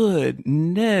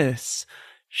 Goodness.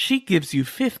 She gives you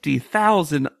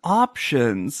 50,000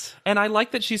 options. And I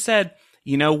like that she said,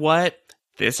 you know what?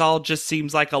 This all just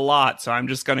seems like a lot, so I'm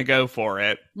just going to go for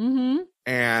it. Mm-hmm.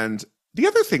 And the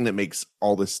other thing that makes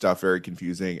all this stuff very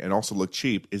confusing and also look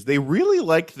cheap is they really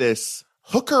like this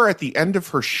hooker at the end of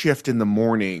her shift in the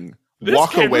morning. This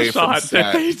walk camera away from shot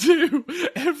set. that they do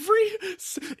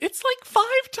it's like 5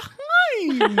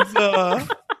 times.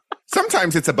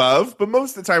 Sometimes it's above, but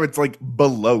most of the time it's like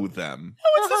below them.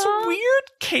 It's this weird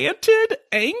canted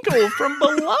angle from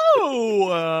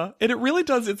below. And it really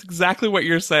does. It's exactly what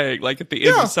you're saying. Like at the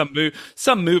end Yeah. of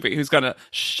some movie who's going to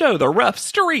show the rough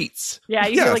streets. Yeah,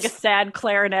 you Yes. hear like a sad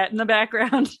clarinet in the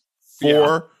background.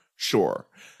 For sure.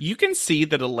 You can see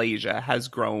that Alasia has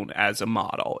grown as a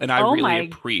model, and I Oh really my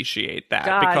appreciate that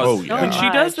God, because Oh, yeah. when so she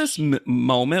does much. this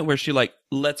moment where she like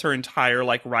lets her entire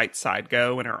like right side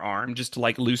go in her arm just to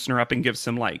like loosen her up and give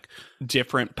some like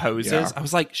different poses, Yeah. I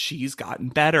was like, she's gotten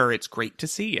better. It's great to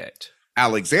see it.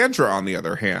 Alexandra, on the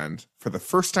other hand, for the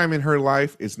first time in her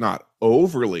life, is not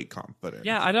overly confident.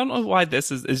 Yeah, I don't know why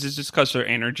this is. Is it just because her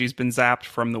energy's been zapped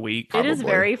from the week? It is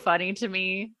Probably. very funny to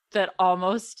me that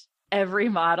almost every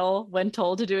model, when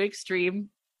told to do extreme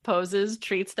poses,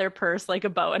 treats their purse like a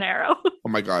bow and arrow. Oh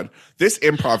my God. This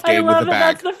improv I game with love the that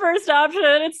bag. that's the first option.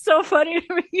 It's so funny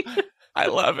to me. I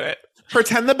love it.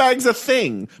 Pretend the bag's a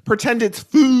thing. Pretend it's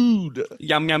food.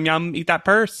 Yum, yum, yum. Eat that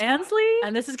purse. Ansley,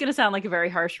 and this is going to sound like a very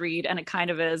harsh read, and it kind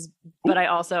of is, but I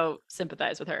also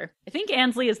sympathize with her. I think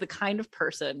Ansley is the kind of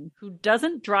person who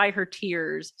doesn't dry her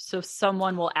tears so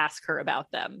someone will ask her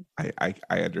about them. I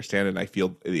understand and I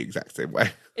feel the exact same way.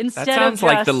 Instead That sounds of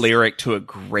like the just- lyric to a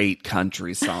great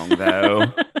country song,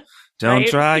 though. Don't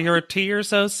Right? dry your tears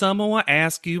so someone will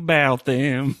ask you about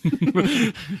them.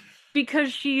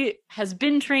 because she has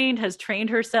been trained, has trained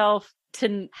herself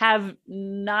to have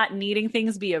not needing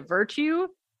things be a virtue.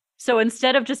 So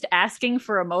instead of just asking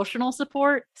for emotional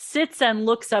support, sits and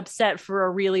looks upset for a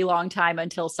really long time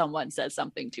until someone says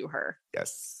something to her.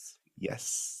 Yes.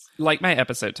 Yes. Like my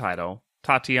episode title,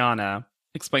 Tatiana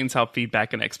explains how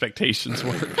feedback and expectations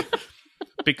work.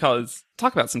 Because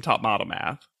talk about some top model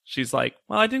math. She's like,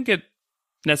 well, I didn't get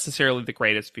necessarily the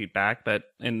greatest feedback,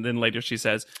 and then later she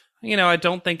says, you know, I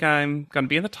don't think I'm going to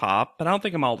be in the top, but I don't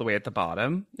think I'm all the way at the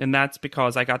bottom. And that's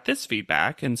because I got this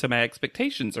feedback. And so my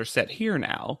expectations are set here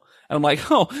now. And I'm like,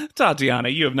 oh, Tatiana,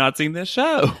 you have not seen this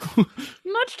show.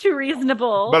 Much too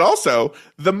reasonable. But also,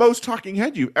 the most talking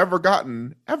head you've ever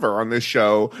gotten ever on this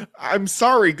show. I'm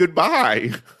sorry.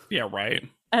 Goodbye. Yeah, right.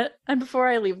 And before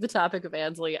I leave the topic of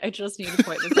Ansley, I just need to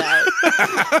point this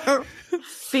out.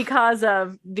 Because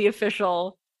of the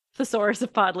official thesaurus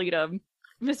of Podleadum,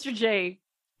 Mr. J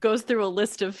goes through a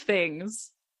list of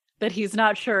things that he's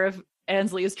not sure if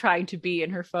Ansley is trying to be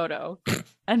in her photo.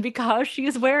 And because she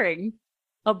is wearing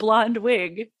a blonde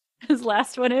wig, his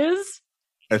last one is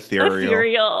Ethereal.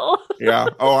 ethereal. Yeah.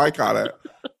 Oh, I got it.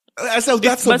 So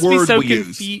that's It the must be word so we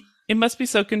use. It must be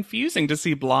so confusing to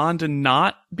see Blonde and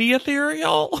not be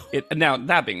ethereal. Now,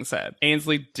 that being said,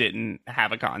 Ainsley didn't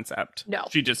have a concept. No.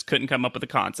 She just couldn't come up with a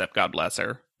concept, God bless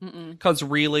her. Mm-mm. Because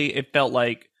really, it felt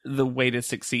like the way to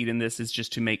succeed in this is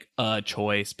just to make a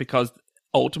choice. Because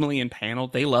ultimately in panel,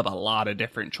 they love a lot of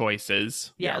different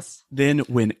choices. Yes. Then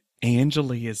when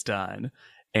Angeli is done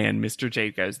and Mr.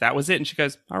 Jade goes, that was it. And she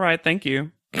goes, all right, thank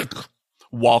you.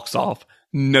 Walks off.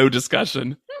 No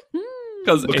discussion.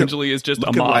 Because Angeli is just a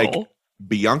looking model. like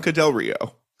Bianca Del Rio.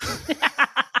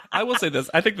 I will say this.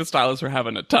 I think the stylists are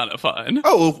having a ton of fun.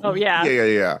 Oh, yeah.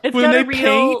 Yeah. It's When got they a real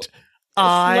paint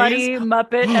eyes. slutty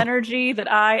Muppet energy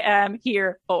that I am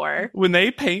here for. When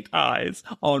they paint eyes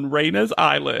on Raina's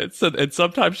eyelids, and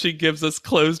sometimes she gives us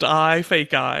closed eye,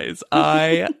 fake eyes,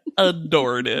 I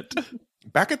adored it.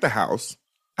 Back at the house,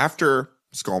 after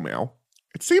Skull Mail,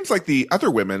 it seems like the other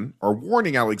women are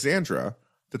warning Alexandra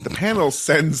that the panel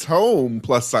sends home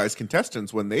plus-size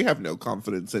contestants when they have no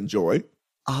confidence and joy.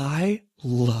 I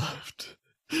loved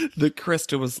that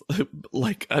Krista was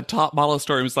like a top model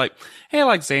story. Was like, hey,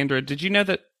 Alexandra, did you know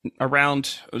that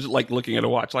around, like looking at a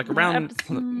watch, like around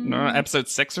episode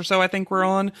 6 or so, I think we're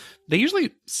on, they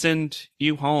usually send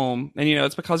you home. And,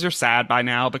 it's because you're sad by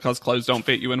now because clothes don't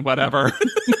fit you and whatever.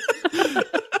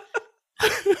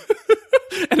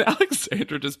 And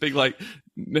Alexandra just being like,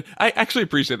 I actually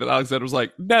appreciate that Alexandra was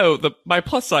like, no, my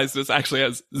plus sizeness actually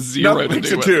has zero Nothing to to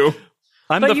do with do. it.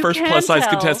 I'm But the you first can plus size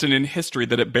tell. contestant in history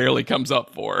that it barely comes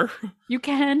up for. You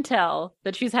can tell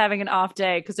that she's having an off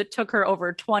day because it took her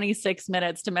over 26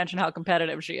 minutes to mention how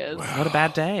competitive she is. What a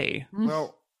bad day.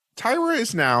 Well, Tyra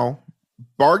is now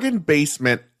bargain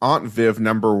basement Aunt Viv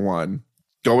 #1,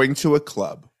 going to a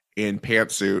club in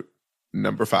pantsuit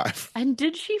 #5. And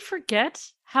did she forget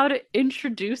how to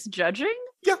introduce judging?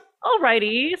 Yeah.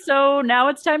 Alrighty, so now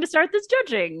it's time to start this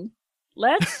judging.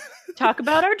 Let's talk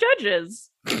about our judges.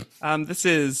 This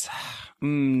is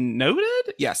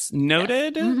noted? Yes,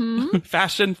 noted Mhm.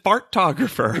 fashion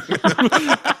fartographer.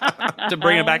 To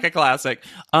bring it back a classic.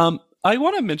 I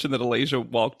want to mention that Alasia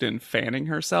walked in fanning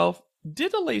herself.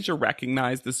 Did Alasia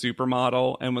recognize the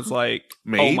supermodel and was like,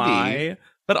 Maybe. oh my?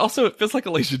 But also, it feels like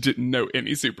Alasia didn't know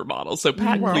any supermodels. So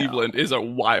Pat Well- Cleveland is a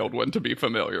wild one to be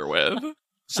familiar with.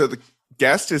 So the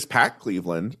guest is Pat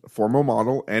Cleveland, former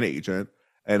model and agent,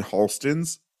 and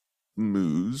Halston's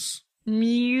Muse.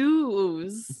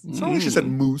 Muse. So she said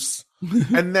moose.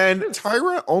 And then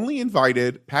Tyra only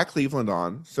invited Pat Cleveland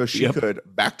on so she Yep. could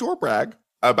backdoor brag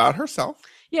about herself.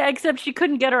 Yeah, except she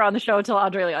couldn't get her on the show until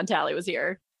Andre Leon Talley was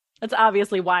here. That's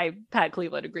obviously why Pat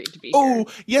Cleveland agreed to be here. Oh,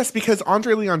 yes, because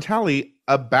Andre Leon Talley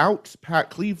about Pat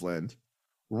Cleveland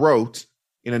wrote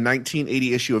in a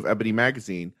 1980 issue of Ebony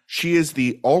magazine, she is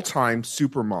the all-time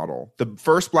supermodel, the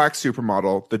first black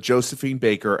supermodel, the Josephine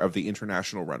Baker of the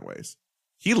international runways.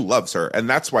 He loves her, and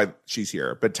that's why she's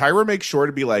here. But Tyra makes sure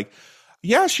to be like,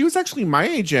 yeah, she was actually my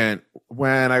agent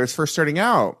when I was first starting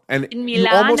out. And In you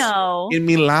almost- Milano. in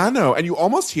Milano. And you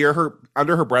almost hear her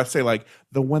under her breath say, like,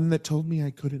 the one that told me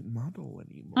I couldn't model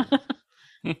anymore.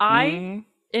 I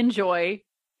enjoy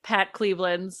Pat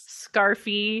Cleveland's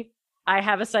scarfy, I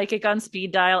have a psychic on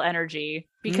speed dial energy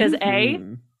because A,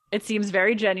 Mhm. it seems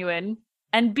very genuine.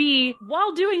 And B,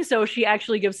 while doing so, she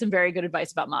actually gives some very good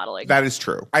advice about modeling. That is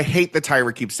true. I hate that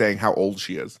Tyra keeps saying how old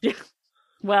she is.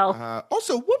 Well,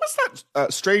 Also, what was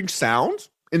that strange sound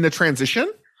in the transition?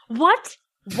 what?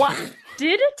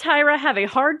 Did Tyra have a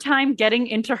hard time getting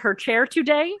into her chair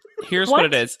today? Here's What what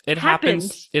it is. It happened?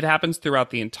 happens. It happens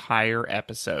throughout the entire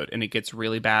episode, and it gets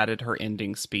really bad at her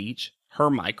ending speech. Her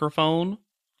microphone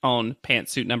on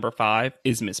pantsuit #5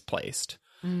 is misplaced,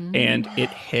 and it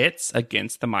hits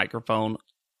against the microphone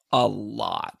a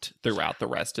lot throughout the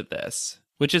rest of this.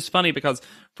 Which is funny because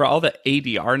for all the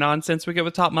ADR nonsense we get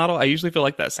with Top Model, I usually feel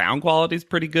like the sound quality is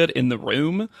pretty good in the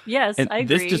room. Yes, And I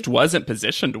agree. this just wasn't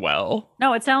positioned well.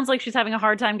 No, it sounds like she's having a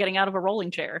hard time getting out of a rolling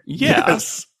chair. Yeah.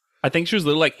 Yes. I think she was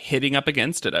literally like hitting up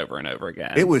against it over and over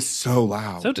again. It was so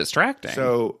loud. so distracting.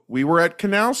 So we were at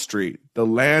Canal Street, the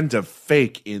land of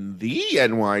fake in the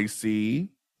NYC.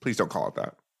 Please don't call it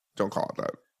that. Don't call it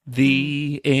that.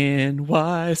 The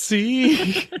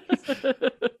NYC.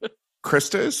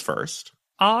 Krista is first.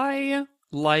 I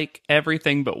like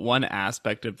everything but one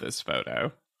aspect of this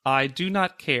photo. I do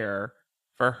not care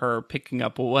for her picking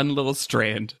up one little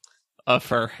strand of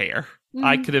her hair.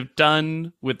 I could have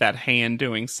done with that hand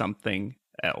doing something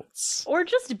else. Or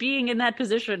just being in that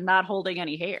position, not holding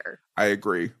any hair. I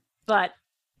agree. But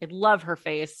I love her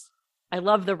face. I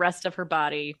love the rest of her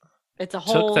body. It's a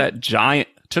whole. Took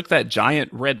that giant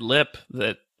red lip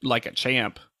that like a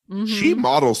champ. Mhm. She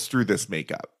models through this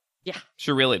makeup.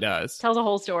 She really does. Tells a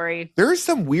whole story. There is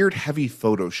some weird heavy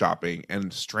photoshopping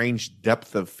and strange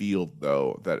depth of field,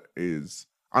 though, that is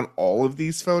on all of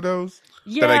these photos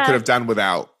Yeah. that I could have done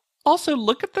without. Also,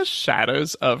 look at the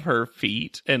shadows of her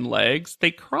feet and legs.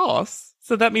 They cross.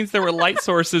 So that means there were light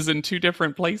sources in 2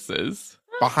 different places.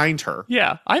 Behind her.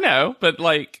 Yeah, I know, but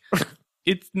like,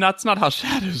 that's not how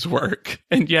shadows work.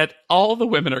 And yet, all the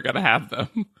women are going to have them.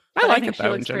 But I like think it she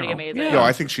though. In looks pretty general. amazing. Yeah. No,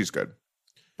 I think she's good.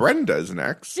 Brenda's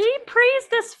next. She praised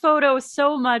this photo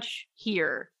so much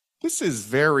here. This is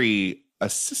very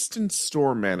assistant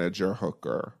store manager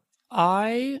hooker.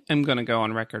 I am going to go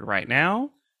on record right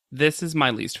now. This is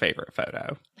my least favorite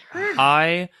photo. Her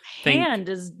I think hand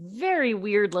is very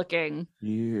weird looking.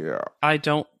 Yeah.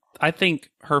 I think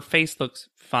her face looks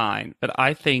fine, but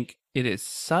I think it is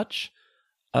such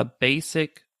a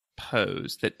basic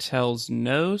pose that tells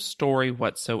no story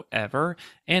whatsoever.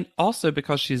 And also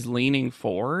because she's leaning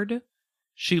forward,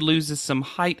 she loses some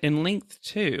height and length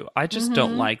too. I just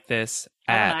don't like this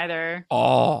I don't at either.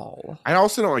 all. I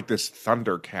also don't like this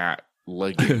Thundercat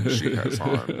legging she has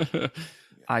on.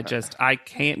 I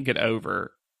can't get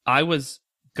over. I was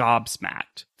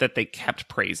gobsmacked that they kept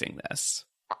praising this.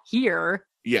 Here.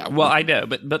 Yeah. Well, I know,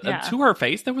 but Yeah. to her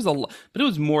face, there was but it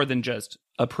was more than just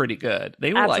a pretty good.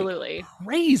 They were Absolutely. like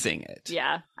praising it.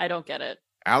 Yeah, I don't get it.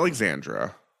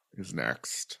 Alexandra is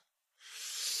next.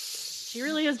 She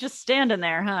really is just standing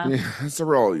there, huh? Yeah, it's a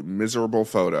really miserable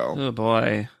photo. Oh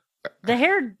boy. The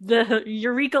hair, the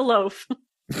Eureka loaf.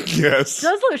 Yes.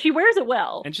 Does look, she wears it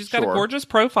well. And she's got Sure. a gorgeous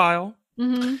profile.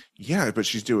 Mm-hmm. Yeah, but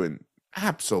she's doing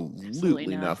absolutely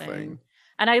Absolutely nothing. nothing.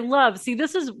 And I love, see,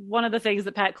 this is one of the things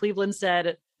that Pat Cleveland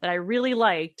said that I really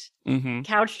liked. Mm-hmm.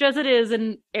 Couched as it is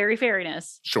in airy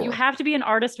fairiness. Sure. You have to be an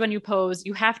artist when you pose.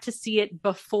 You have to see it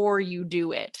before you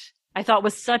do it. I thought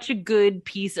was such a good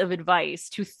piece of advice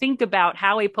to think about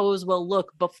how a pose will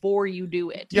look before you do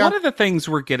it. Yeah. One of the things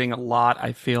we're getting a lot,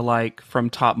 I feel like, from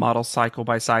Top Model Cycle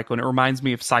by Cycle, and it reminds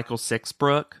me of Cycle 6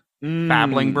 Brooke,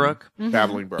 Babbling Brooke. Mhm.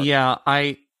 Babbling Brook. Yeah,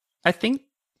 I think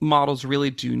models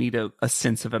really do need a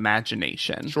sense of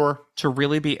imagination. Sure. To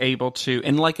really be able to,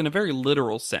 and like in a very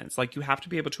literal sense, like you have to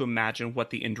be able to imagine what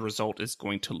the end result is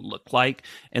going to look like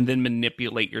and then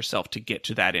manipulate yourself to get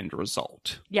to that end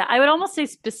result. Yeah, I would almost say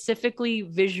specifically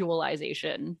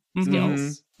visualization Mhm.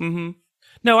 skills. Mm-hmm.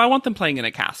 No, I want them playing in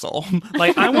a castle.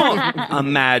 Like, I want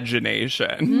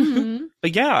imagination. Mhm.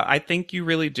 But yeah, I think you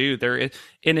really do. There is,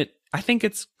 in it, I think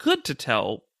it's good to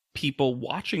tell people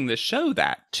watching this show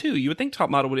that too. You would think Top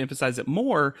Model would emphasize it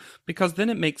more because then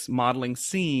it makes modeling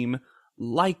seem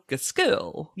like a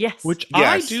skill. Yes. Which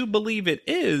Yes. I do believe it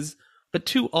is, but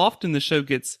too often the show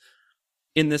gets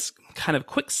in this kind of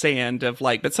quicksand of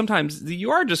like, but sometimes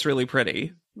you are just really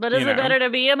pretty. But is you it know. better to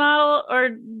be a model or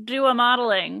do a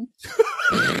modeling?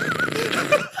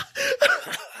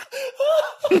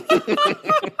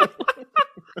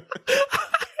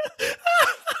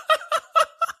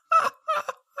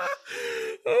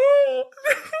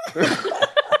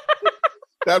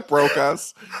 That broke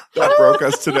us. That broke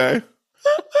us today.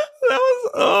 That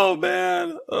was, oh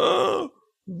man. Oh,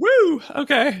 woo.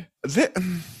 Okay.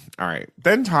 All right.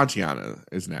 Then Tatiana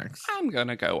is next. I'm going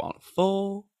to go on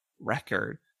full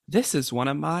record. This is one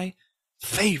of my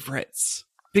favorites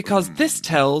because this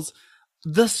tells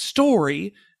the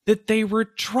story that they were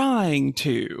trying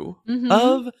to Mhm.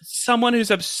 of someone who's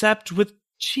obsessed with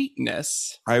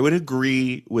cheapness. I would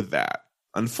agree with that.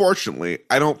 Unfortunately,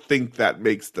 I don't think that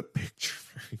makes the picture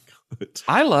very good.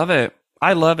 I love it.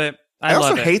 I love it. I love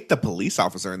also it. hate the police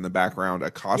officer in the background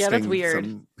accosting weird.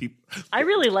 some people. I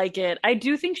really like it. I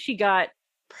do think she got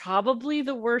probably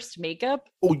the worst makeup.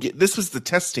 Oh, yeah, this was the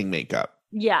testing makeup.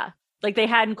 Yeah. Like they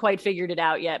hadn't quite figured it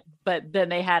out yet, but then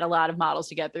they had a lot of models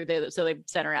to get through, so they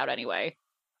sent her out anyway.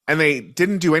 And they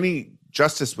didn't do any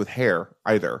justice with hair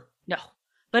either. No.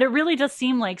 But it really does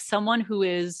seem like someone who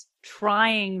is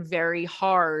trying very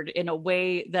hard in a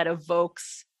way that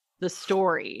evokes the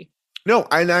story. No,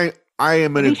 and I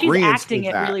am I in think she's agreement acting with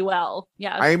it that. really well.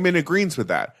 Yeah. I am in agreement with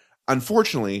that.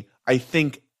 Unfortunately, I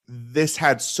think this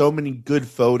had so many good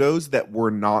photos that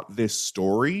were not this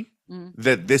story Mm.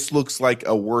 that this looks like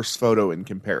a worse photo in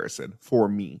comparison for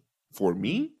me. For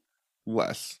me,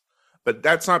 less. But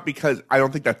that's not because I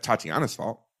don't think that's Tatiana's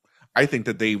fault. I think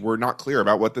that they were not clear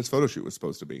about what this photo shoot was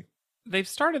supposed to be. They've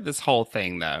started this whole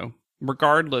thing, though,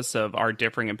 regardless of our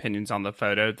differing opinions on the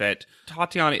photo, that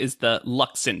Tatiana is the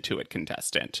Lux Intuit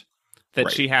contestant. That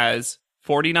Right. she has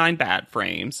 49 bad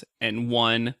frames and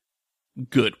one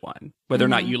good one. Whether or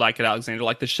not Mhm. you like it, Alexander,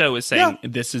 like the show is saying,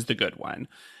 this is the good one.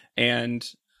 And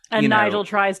And you know, Nigel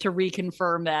tries to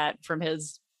reconfirm that from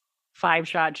his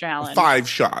 5-shot challenge. 5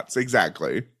 shots,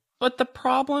 exactly. But the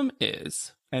problem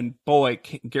is, and boy,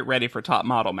 get ready for top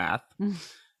model math,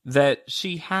 that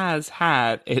she has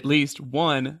had at least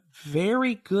one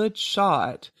very good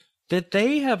shot that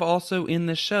they have also in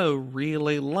the show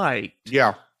really liked.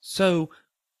 Yeah. So,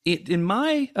 in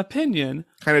my opinion,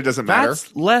 kind of doesn't matter.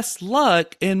 That's less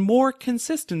luck and more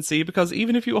consistency, because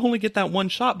even if you only get that one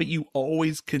shot, but you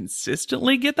always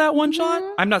consistently get that one shot,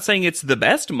 I'm not saying it's the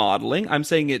best modeling. I'm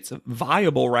saying it's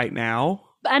viable right now.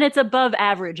 And it's above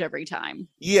average every time.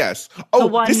 Yes.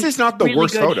 Oh, this is not the really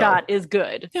worst good photo. Shot is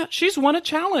good. Yeah, she's won a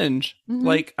challenge.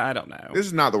 Like, I don't know. This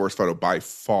is not the worst photo by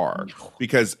far,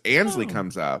 because Ansley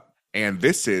comes up, and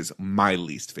this is my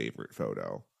least favorite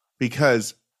photo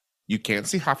because you can't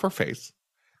see half her face.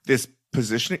 This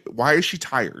positioning. Why is she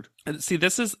tired? See,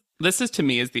 this is to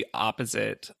me is the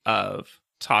opposite of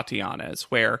Tatiana's,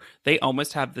 where they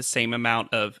almost have the same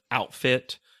amount of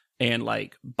outfit and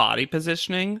like body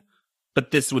positioning.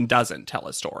 But this one doesn't tell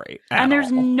a story. And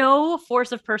there's no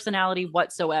force of personality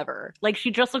whatsoever. Like,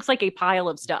 she just looks like a pile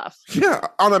of stuff. Yeah,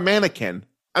 on a mannequin.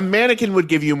 A mannequin would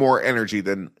give you more energy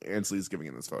than Ansley's giving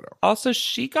in this photo. Also,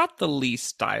 she got the least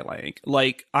styling.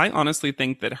 Like, I honestly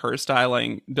think that her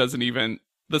styling doesn't even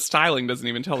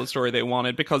tell the story they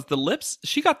wanted, because the lips,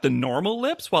 she got the normal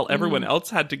lips while everyone else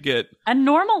had to get... And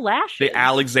normal lashes. The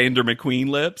Alexander McQueen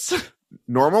lips.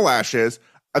 Normal lashes.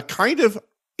 A kind of,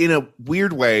 in a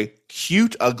weird way,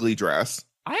 cute, ugly dress.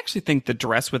 I actually think the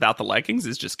dress without the leggings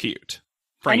is just cute.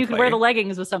 Frankly. And you could wear the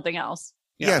leggings with something else.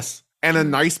 Yeah. Yes. And a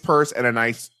nice purse and a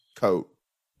nice coat.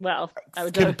 Well, I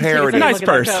would compare it. Nice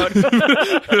purse.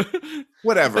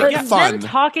 Whatever. But fun. them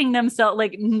talking themselves,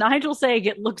 like Nigel saying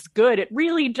it looks good. It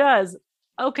really does.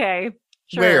 Okay.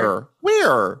 Sure.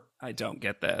 Where? I don't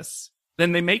get this.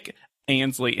 Then they make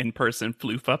Ansley in person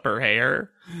floof up her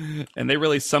hair, and they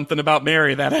really something about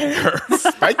Mary that hair.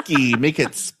 Spiky. Make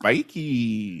it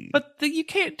spiky. But you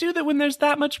can't do that when there's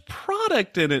that much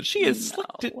product in it. She has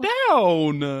slicked it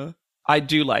down. I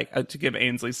do like, to give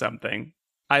Ansley something,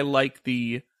 I like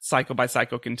the Psycho by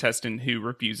Psycho contestant who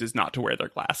refuses not to wear their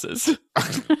glasses.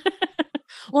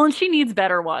 Well, and she needs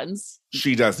better ones.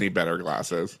 She does need better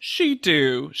glasses. She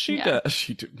does. She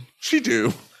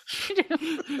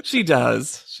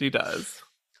does.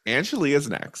 Angelia's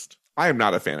next. I am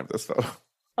not a fan of this photo.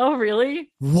 Oh, really?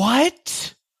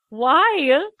 What?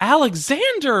 Why?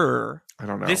 Alexander! I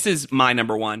don't know. This is my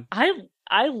number one.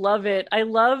 I love it. I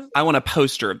want a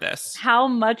poster of this. How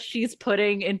much she's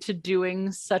putting into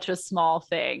doing such a small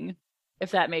thing,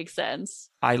 if that makes sense.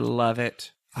 I love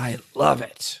it. I love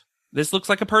it. This looks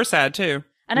like a purse ad, too.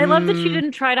 And I love that she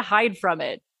didn't try to hide from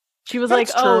it. She was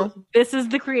That's like, true. "Oh, this is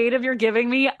the creative you're giving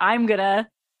me. I'm gonna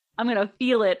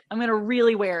feel it. I'm gonna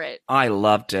really wear it." I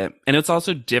loved it. And it's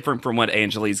also different from what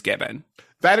Angelie's given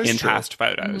That is in true. past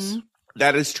photos.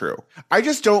 That is true. I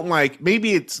just don't like,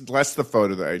 maybe it's less the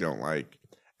photo that I don't like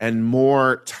and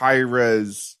more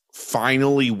Tyra's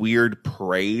finally weird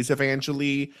praise of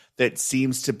Angelie that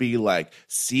seems to be like,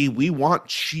 see, we want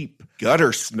cheap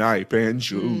gutter snipe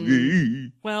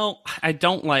Angelie. Well, I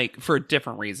don't like, for a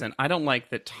different reason, I don't like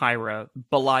that Tyra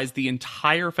belies the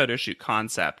entire photo shoot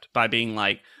concept by being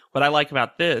like, what I like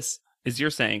about this is you're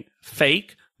saying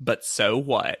fake, but so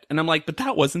what? And I'm like, but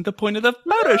that wasn't the point of the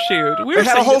photo shoot. We They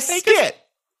had a whole fake skit.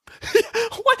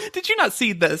 What? Did you not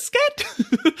see the skit?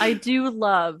 I do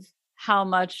love how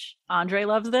much Andre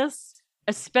loves this,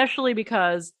 especially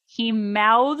because he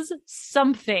mouths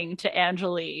something to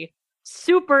Angelie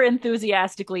super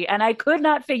enthusiastically, and I could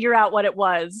not figure out what it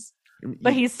was.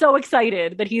 But he's so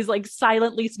excited that he's like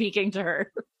silently speaking to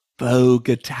her. Vogue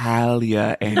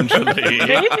Italia, Angelie.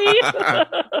 Maybe.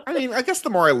 I mean, I guess the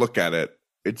more I look at it,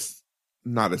 it's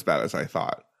not as bad as I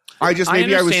thought. I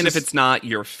understand if it's not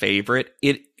your favorite.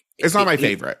 It's not my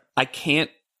favorite. I can't.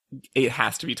 It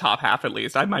has to be top half at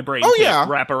least. My brain Oh, can't yeah.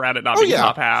 wrap around it not being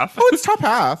top half. Oh, it's top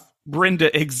half.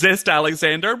 Brenda exists,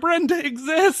 Alexander. Brenda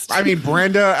exists. I mean,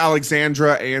 Brenda,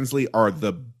 Alexandra, Ansley are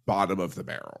the bottom of the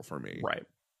barrel for me. Right.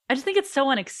 I just think it's so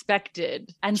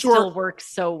unexpected and Sure. still works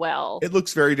so well. It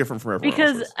looks very different from everyone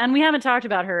else's. And we haven't talked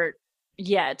about her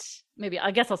yet. Maybe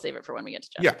I guess I'll save it for when we get to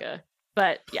Jessica. Yeah.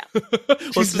 But yeah.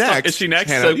 She's next. Is she next?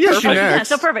 Hannah. So Yeah, she's perfect. next.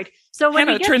 So perfect. So when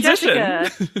Hannah, we get transition.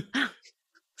 Jessica,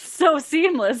 so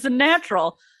seamless and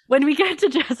natural. When we get to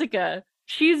Jessica,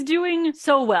 she's doing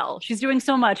so well. She's doing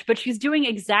so much, but she's doing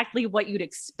exactly what you'd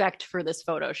expect for this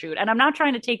photo shoot. And I'm not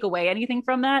trying to take away anything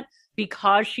from that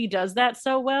because she does that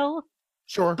so well.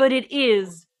 Sure. But it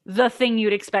is the thing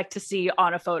you'd expect to see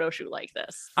on a photo shoot like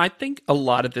this. I think a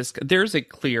lot of this, there's a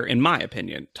clear, in my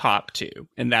opinion, top two,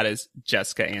 and that is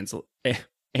Jessica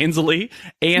Anjali,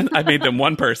 and I made them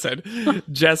one person,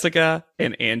 Jessica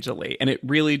and Anjali. And it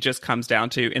really just comes down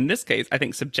to, in this case, I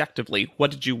think subjectively,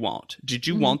 what did you want? Did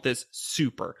you want this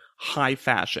super high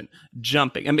fashion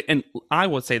jumping? I mean, and I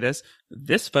will say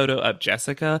this photo of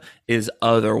Jessica is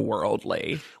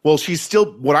otherworldly. Well, she's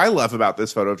still, what I love about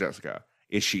this photo of Jessica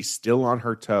is she's still on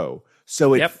her toe.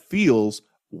 So it feels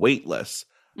weightless.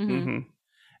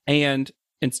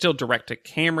 And still direct to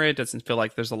camera. It doesn't feel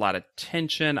like there's a lot of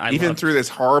tension. Even through this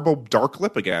horrible dark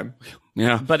lip again.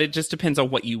 Yeah. But it just depends on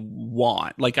what you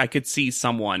want. Like, I could see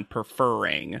someone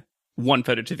preferring one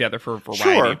photo to the other for a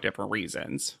variety of different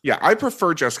reasons. Yeah, I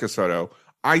prefer Jessica's photo.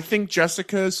 I think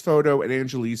Jessica's photo and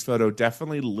Anjali's photo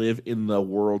definitely live in the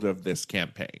world of this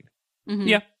campaign.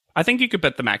 Yeah. I think you could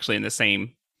put them actually in the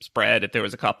same spread if there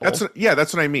was a couple. That's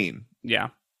what I mean. Yeah.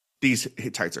 These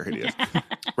tights are hideous.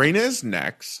 Raina is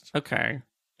next. Okay.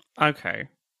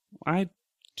 I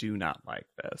do not like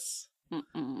this.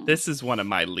 This is one of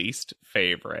my least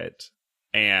favorite.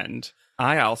 And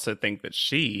I also think that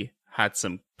she had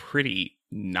some pretty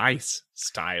nice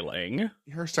styling.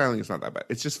 Her styling is not that bad.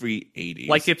 It's just very 80s.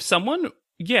 Like, if someone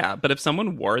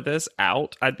wore this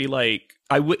out, I'd be like,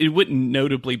 it wouldn't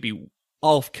notably be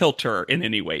off kilter in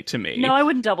any way to me. No, I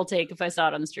wouldn't double take if I saw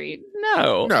it on the street.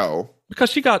 No. Because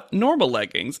she got normal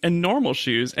leggings and normal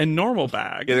shoes and normal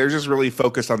bag. Yeah, they're just really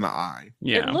focused on the eye.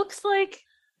 Yeah. It looks like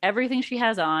everything she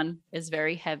has on is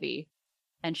very heavy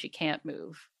and she can't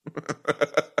move.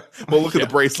 Well, look at the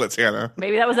bracelets, Hannah.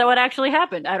 Maybe that was what actually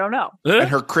happened. I don't know. And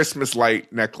her Christmas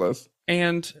light necklace.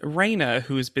 And Raina,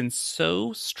 who has been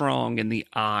so strong in the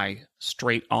eye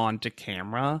straight on to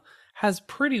camera, has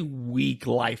pretty weak,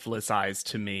 lifeless eyes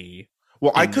to me.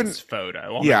 Well, I couldn't. This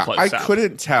photo. I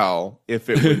couldn't tell if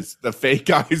it was the fake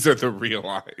eyes or the real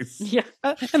eyes. Yeah,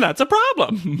 and that's a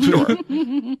problem. Sure.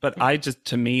 But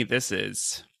to me, this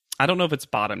is. I don't know if it's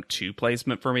bottom 2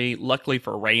 placement for me. Luckily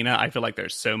for Raina, I feel like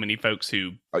there's so many folks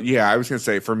who. Yeah, I was gonna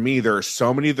say for me, there are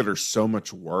so many that are so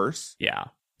much worse. Yeah.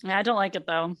 I don't like it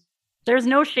though. There's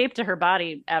no shape to her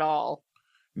body at all.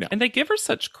 No, and they give her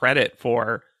such credit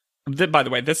for. By the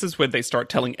way, this is when they start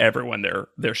telling everyone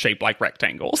they're shaped like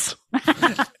rectangles.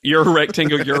 You're a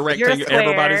rectangle. You're a rectangle.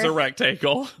 Everybody's a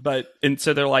rectangle. And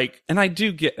so they're like, and I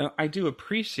do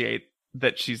appreciate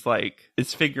that she's like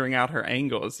is figuring out her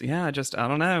angles. Yeah, I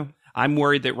don't know. I'm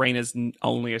worried that Raina's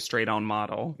only a straight on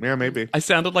model. Yeah, maybe. I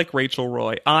sounded like Rachel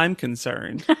Roy. I'm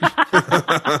concerned.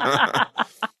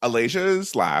 Alasia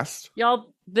is last.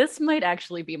 Y'all, this might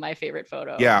actually be my favorite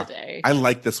photo of the day. I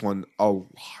like this one a lot.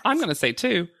 I'm going to say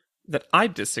too that I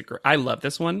disagree. I love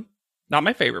this one. Not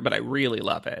my favorite, but I really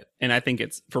love it. And I think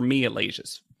it's, for me,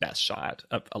 Alasia's best shot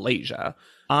of Alasia.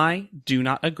 I do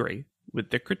not agree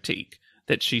with the critique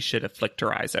that she should have flicked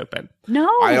her eyes open. No.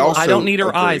 I don't need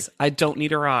her eyes. I don't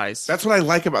need her eyes. That's what I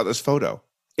like about this photo.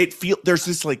 There's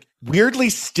this like weirdly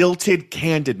stilted,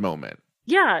 candid moment.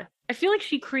 Yeah. I feel like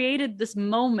she created this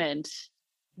moment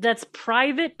that's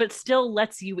private, but still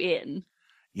lets you in.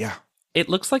 Yeah. It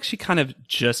looks like she kind of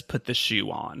just put the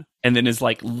shoe on and then is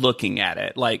like looking at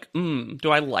it like, do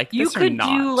I like this or not?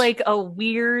 You could do like a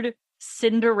weird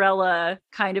Cinderella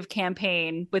kind of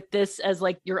campaign with this as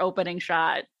like your opening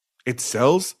shot. It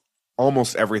sells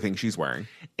almost everything she's wearing.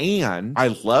 And I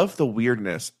love the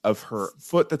weirdness of her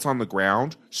foot that's on the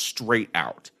ground straight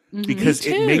out because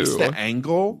it makes the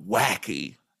angle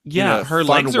wacky. Yeah, her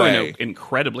legs are in an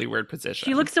incredibly weird position.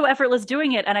 She looks so effortless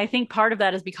doing it, and I think part of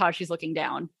that is because she's looking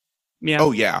down. Yeah.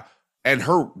 Oh, yeah. And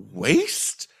her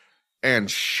waist and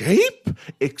shape?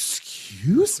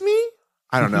 Excuse me?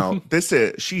 I don't know.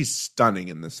 She's stunning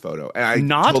in this photo. And I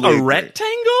not totally a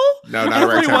rectangle? No, not a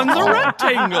rectangle. Everyone's a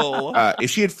rectangle. If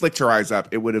she had flicked her eyes up,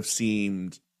 it would have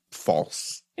seemed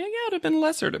false. Yeah, it would have been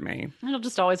lesser to me. I'll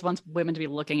just always wants women to be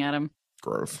looking at him.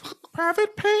 Gross.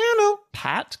 Private panel.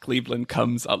 Pat Cleveland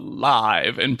comes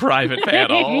alive in private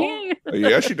panel.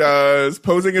 Yeah, she does.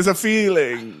 Posing as a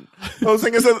feeling.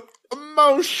 Posing as an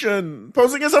emotion.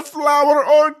 Posing as a flower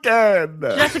orchid.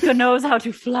 Jessica knows how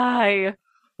to fly.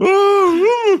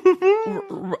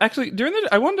 Actually,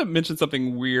 I wanted to mention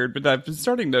something weird, but I've been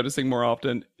starting noticing more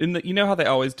often. You know how they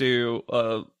always do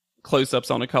close-ups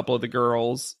on a couple of the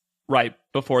girls right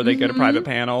before they go to private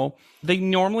panel? They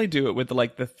normally do it with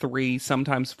the 3,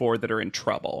 sometimes 4 that are in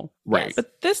trouble. Right. Yes.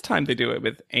 But this time they do it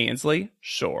with Anjali,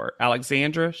 sure.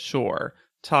 Alexandra, sure.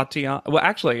 Tatiana, well,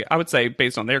 actually, I would say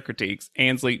based on their critiques,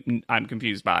 Anjali, I'm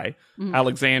confused by.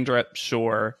 Alexandra,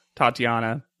 sure.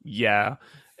 Tatiana, yeah.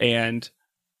 And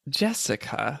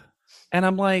Jessica. And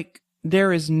I'm like,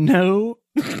 there is no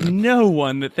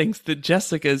one that thinks that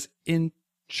Jessica's in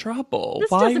trouble. This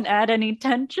doesn't add any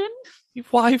tension.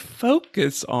 Why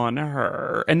focus on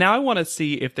her? And now I want to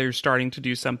see if they're starting to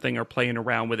do something or playing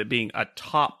around with it being a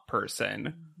top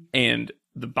person and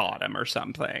the bottom or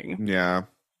something. Yeah, It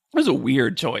was a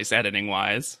weird choice editing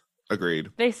wise. agreed.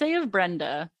 They say of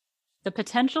Brenda, the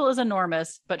potential is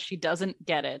enormous, but she doesn't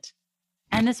get it.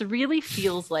 And this really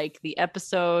feels like the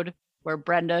episode where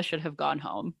Brenda should have gone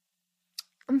home.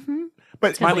 Mm-hmm.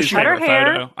 But My Miley's least cut her favorite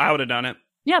hair. photo. I would have done it.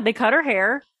 Yeah, they cut her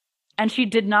hair, and she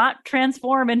did not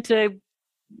transform into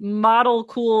model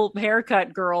cool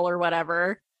haircut girl or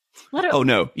whatever. Oh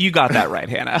no, you got that right,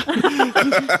 Hannah.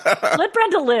 Let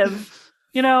Brenda live.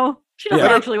 You know, she doesn't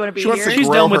Yeah. actually want to be She wants here. to She's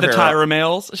grow done with her the hair Tyra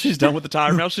Mails. She's done with the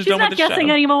Tyra Mails. She's She's done not with the guessing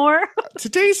show. anymore.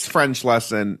 Today's French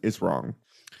lesson is wrong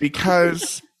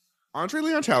because Andre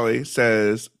Leontelli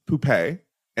says poupée,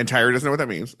 and Tyra doesn't know what that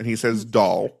means, and he says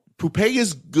doll. Poupée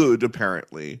is good,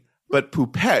 apparently, but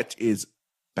poupette is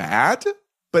bad.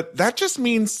 But that just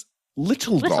means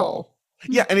little doll.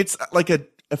 Yeah, and it's like a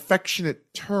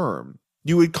affectionate term.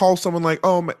 You would call someone like,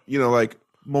 oh, like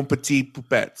mon petit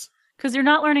poupette. Because you're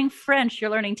not learning French, you're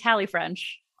learning Tally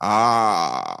French.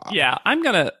 Ah. Yeah, I'm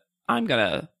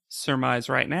gonna surmise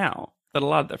right now that a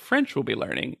lot of the French we'll be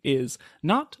learning is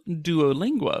not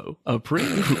Duolingo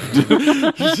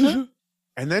approved.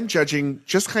 And then judging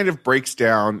just kind of breaks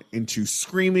down into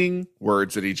screaming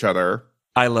words at each other.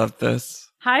 I love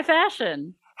this. High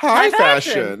fashion. High High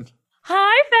fashion.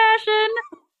 High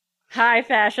fashion. High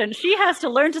fashion. She has to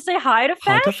learn to say hi to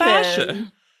fashion. High to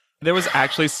fashion. There was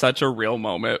actually such a real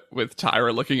moment with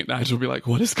Tyra looking at Nigel and be like,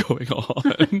 what is going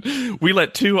on? We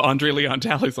let two Andre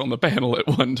Leontellis on the panel at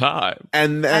one time.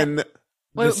 And then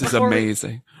This is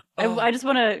amazing. I just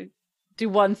want to do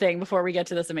one thing before we get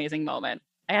to this amazing moment.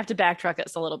 I have to backtrack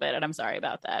us a little bit, and I'm sorry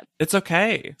about that. It's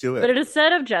okay. do But it. it is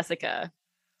said of Jessica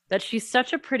that she's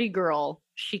such a pretty girl,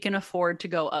 she can afford to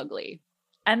go ugly.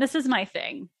 And this is my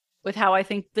thing with how I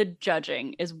think the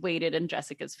judging is weighted in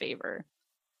Jessica's favor.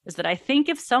 Is that I think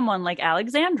if someone like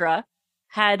Alexandra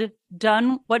had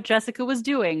done what Jessica was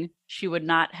doing, she would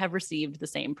not have received the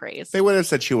same praise. They would have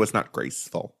said she was not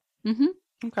graceful. Mm-hmm.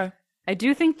 Okay. I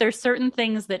do think there's certain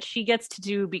things that she gets to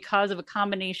do because of a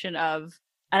combination of,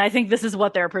 and I think this is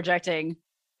what they're projecting,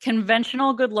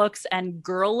 conventional good looks and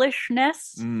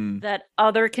girlishness Mm. that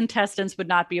other contestants would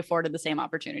not be afforded the same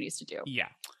opportunities to do. Yeah.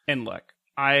 And look,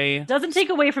 Doesn't take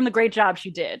away from the great job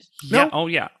she did, Yeah. No. Oh,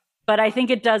 yeah. but I think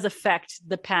it does affect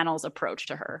the panel's approach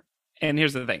to her. And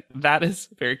here's the thing. That is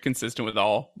very consistent with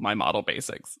all my model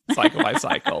basics, cycle by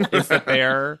cycle. Is that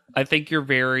I think you're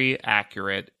very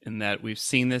accurate in that we've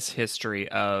seen this history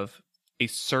of a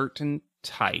certain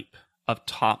type of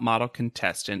top model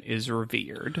contestant is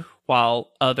revered,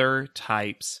 while other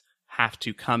types have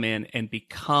to come in and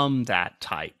become that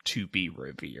type to be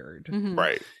revered. Mhm.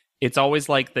 Right. It's always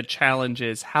like the challenge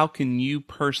is, how can you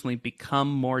personally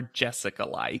become more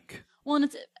Jessica-like? Well,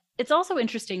 and it's also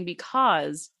interesting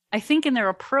because I think in their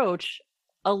approach,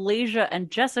 Alasia and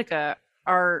Jessica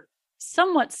are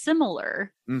somewhat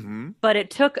similar, Mm-hmm. but it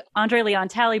took Andre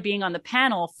Leontali being on the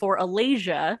panel for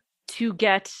Alasia to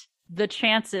get the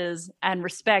chances and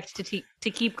respect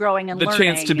to keep growing and The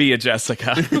learning. chance to be a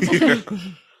Jessica.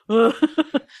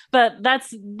 But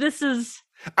this is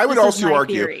I would This is also my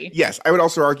argue, theory. yes, I would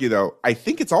also argue, though, I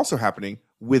think it's also happening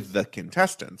with the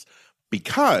contestants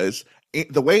because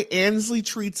the way Ansley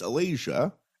treats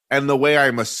Alasia and the way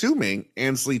I'm assuming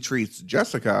Ansley treats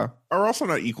Jessica are also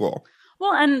not equal.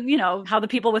 well, and you know how the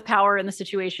people with power in the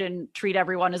situation treat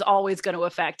everyone is always going to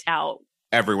affect how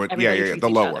Everyone, Everybody yeah, treats the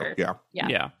each lower, other. yeah. Yeah.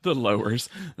 Yeah, the lowers.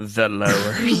 The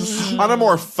lowers. On a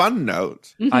more fun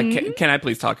note, Mhm. Can I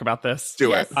please talk about this? do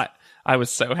Yes. it. I was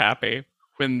so happy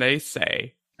when they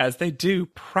say, as they do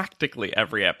practically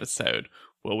every episode,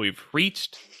 well, we've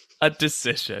reached a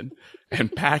decision.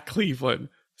 And Pat Cleveland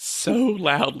so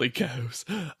loudly goes,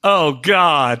 oh,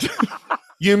 God.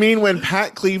 You mean when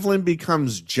Pat Cleveland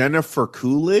becomes Jennifer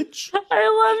Coolidge? I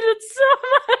loved it so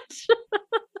much.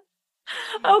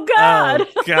 Oh God.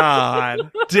 Oh,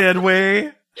 God. Did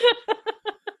we?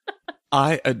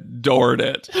 I adored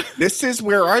it. This is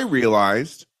where I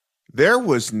realized there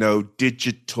was no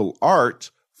digital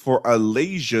art for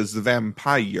Alasia's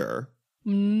vampire.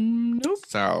 Nope.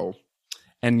 So,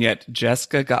 And yet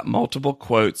Jessica got multiple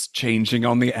quotes changing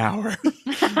on the hour.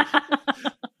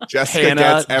 Jessica Hannah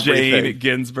gets everything. Jane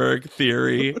Ginsburg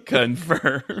theory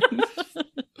confirmed.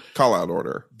 Call out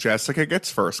order. Jessica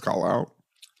gets first call out.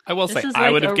 I will This say is I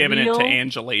like would have a given it to real-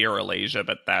 Angela or Alasia,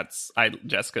 but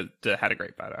Jessica had a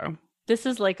great photo. This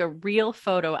is like a real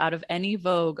photo out of any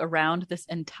Vogue around this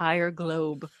entire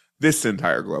globe. This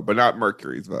entire globe, but not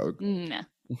Mercury's Vogue. Mm.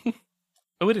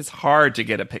 Oh, it is hard to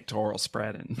get a pictorial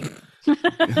spread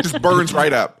It just burns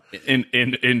right up.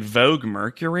 in Vogue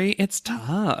Mercury. It's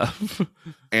tough.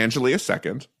 Angelia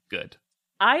second. Good.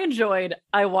 I enjoyed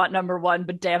I want number 1,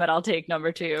 but damn it, I'll take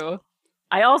number 2.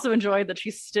 I also enjoyed that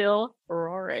she's still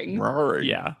roaring. Rory.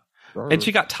 Yeah. Rory. And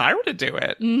she got Tyra to do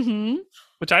it, Mm-hmm.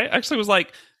 which I actually was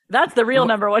like, That's the real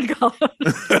number 1 column.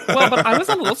 well, but I was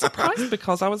a little surprised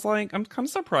because I was like, I'm kind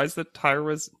of surprised that Tyra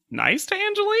was nice to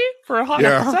Angeli for a hot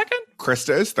Yeah. second.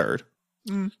 Krista is third.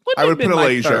 Would I would have been put my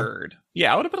Alasia. third.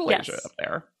 Yeah, I would have put Alasia Yes. up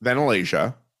there. Then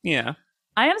Alasia. Yeah.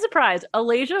 I am surprised.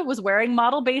 Alasia was wearing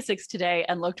model basics today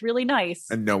and looked really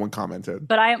nice. And no one commented.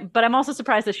 But I'm also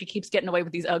surprised that she keeps getting away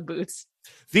with these Ugg boots.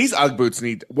 These Ugg boots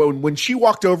need... When she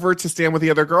walked over to stand with the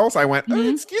other girls, I went,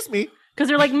 Mhm. excuse me. Because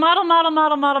they're like model.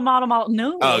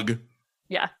 No. Ugg.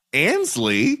 Yeah.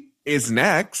 Ansley is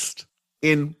next.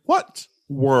 In what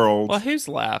world? Well, who's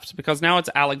left? Because now it's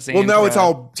Alexandra. Well, no, it's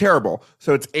all terrible.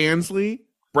 So it's Ansley,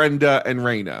 Brenda, and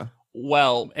Raina.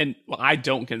 Well, and I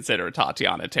don't consider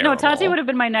Tatiana terrible. No, Tati would have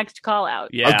been my next call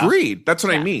out. Yeah. Agreed. That's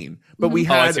what I Yeah. mean. But Mhm. we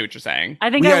Oh, I had... see what you're saying. I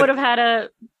think We I had- would have had a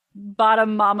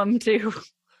bottom momum too.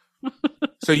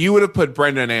 So you would have put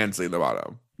Brenda and Ansley in the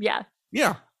bottom. Yeah.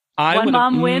 Yeah. I One would've-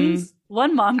 mom wins.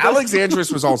 One mom goes.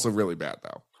 Alexandris was also really bad,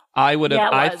 though. I would have.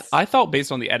 Yeah, it was. I thought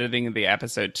based on the editing of the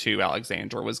episode 2,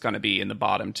 Alexandra was going to be in the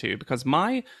bottom 2 because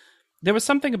there was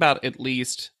something about at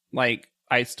least like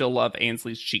I still love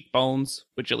Ansley's cheekbones,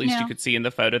 which at least Yeah. you could see in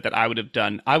the photo that I would have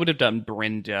done. I would have done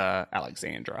Brenda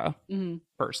Alexandra Mhm.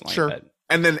 personally. Sure. But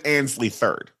And then Ansley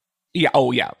third. yeah.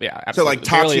 Oh yeah. Yeah. So Absolutely. like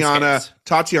Barely escapes.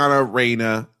 Tatiana,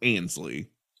 Raina, Ansley.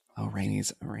 Oh,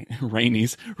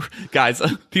 Rainey's. Guys,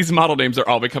 these model names are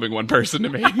all becoming one person to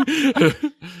me.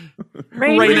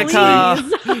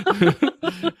 Rangelise.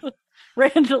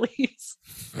 Rangelise.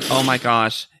 Oh my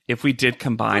gosh. If we did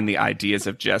combine the ideas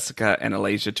of Jessica and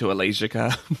Alasia to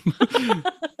Alasica.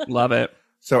 Love it.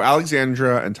 So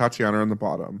Alexandra and Tatiana are on the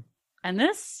bottom. And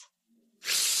this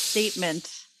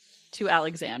statement to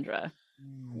Alexandra.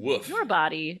 Woof. Your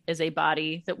body is a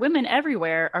body that women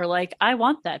everywhere are like, I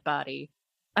want that body.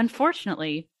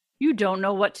 Unfortunately, you don't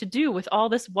know what to do with all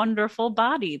this wonderful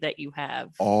body that you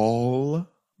have. All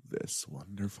this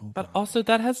wonderful. But body. also,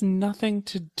 that has nothing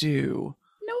to do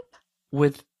Nope.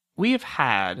 with. We have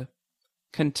had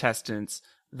contestants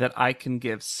that I can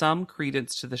give some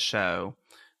credence to the show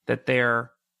that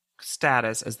their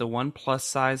status as the one plus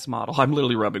size model. I'm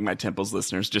literally rubbing my temples,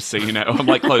 listeners, just so you know. I'm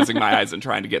like closing my eyes and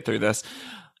trying to get through this.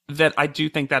 That I do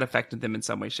think that affected them in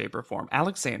some way, shape, or form.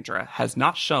 Alexandra has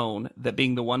not shown that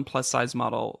being the one plus size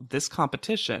model this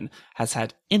competition has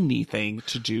had anything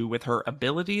to do with her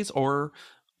abilities or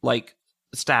like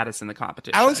status in the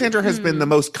competition. Alexandra has been the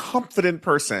most confident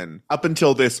person up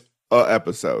until this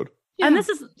episode. And this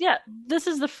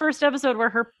is the first episode where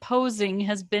her posing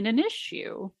has been an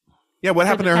issue. Yeah, what for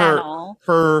happened the to her? panel.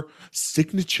 Her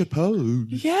signature pose.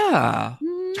 Yeah.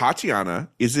 Mm, Tatiana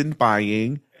isn't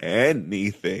buying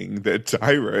anything that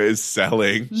Tyra is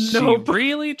selling. Nope. She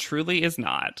really, truly is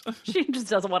not. She just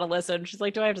doesn't want to listen. She's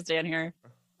like, do I have to stand here?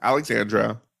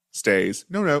 Alexandra stays.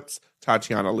 No notes.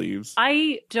 Tatiana leaves.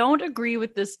 I don't agree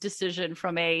with this decision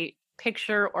from a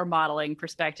picture or modeling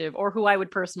perspective, or who I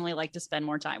would personally like to spend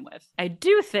more time with. I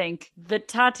do think that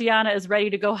Tatiana is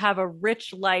ready to go have a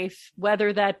rich life,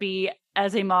 whether that be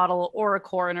as a model or a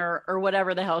coroner or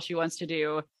whatever the hell she wants to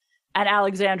do. And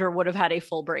Alexandra would have had a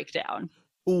full breakdown.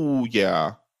 Ooh,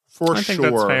 yeah. For I sure. think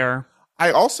that's fair.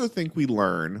 I also think we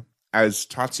learn as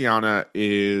Tatiana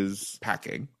is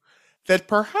packing that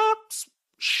perhaps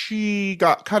she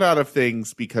got cut out of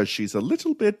things because she's a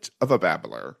little bit of a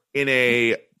babbler in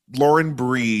a Lauren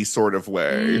Bree sort of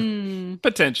way. Mm.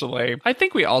 Potentially. I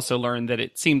think we also learned that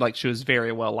it seemed like she was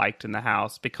very well liked in the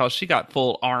house because she got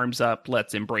full arms up,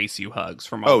 let's embrace you hugs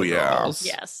from all Oh, the yeah. girls.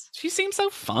 Yes. She seemed so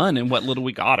fun in what little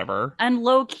we got of her. And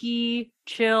low key,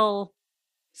 chill,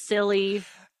 silly.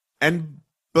 And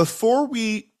before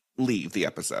we leave the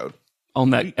episode,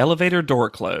 On that elevator door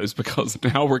close, because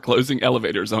now we're closing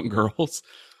elevators on girls.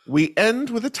 we end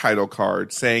with a title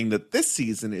card saying that this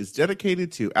season is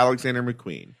dedicated to Alexander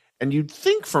McQueen. And you'd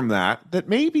think from that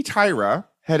maybe Tyra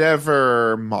had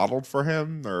ever modeled for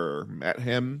him or met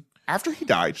him. After he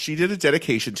died, she did a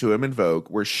dedication to him in Vogue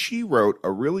where she wrote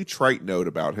a really trite note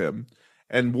about him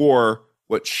and wore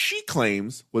what she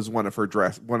claims was one of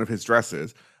his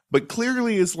dresses, but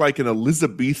clearly is like an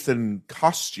Elizabethan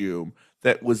costume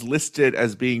that was listed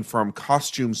as being from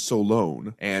Costume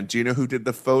Solon. And do you know who did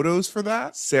the photos for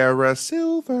that? Sarah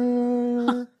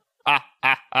Silver.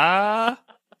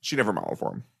 She never modeled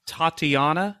for him.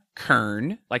 Tatiana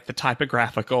Kern, like the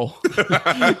typographical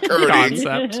Kearney.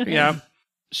 concept. Yeah.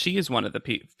 She is one of the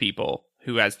people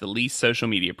who has the least social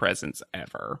media presence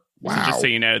ever. Wow. So just so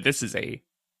you know, this is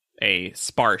a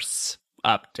sparse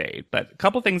update. But a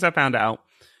couple things I found out.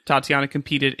 Tatiana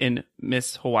competed in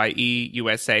Miss Hawaii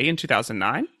USA in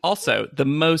 2009. Also, the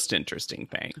most interesting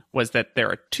thing was that there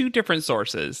are two different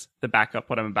sources that back up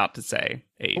what I'm about to say.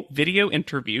 A video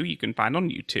interview you can find on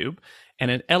YouTube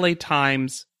and an LA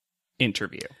Times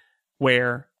interview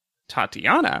where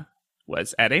Tatiana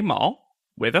was at a mall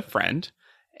with a friend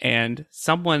and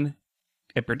someone,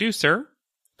 a producer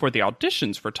for the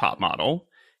auditions for Top Model,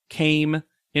 came,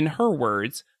 in her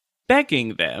words,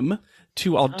 begging them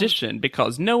to audition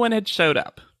because no one had showed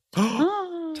up.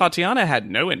 Tatiana had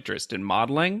no interest in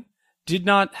modeling, did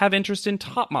not have interest in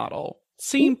Top Model,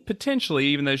 seemed potentially,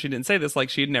 even though she didn't say this, like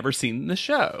she had never seen the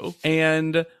show,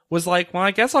 and was like, well,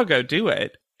 I guess I'll go do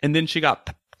it. And then she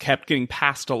kept getting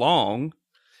passed along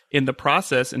in the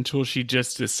process until she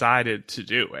just decided to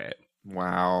do it.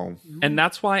 Wow. And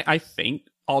that's why I think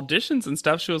auditions and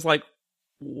stuff, she was like,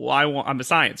 I'm a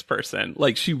science person.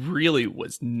 Like, she really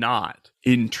was not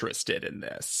interested in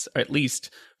this, at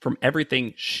least from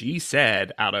everything she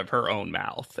said out of her own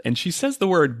mouth. And she says the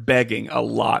word begging a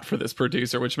lot for this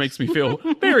producer, which makes me feel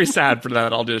very sad for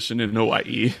that audition in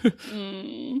Hawaii.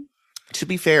 To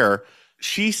be fair,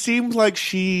 she seemed like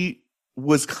she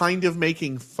was kind of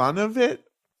making fun of it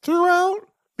throughout,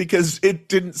 because it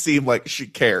didn't seem like she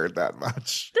cared that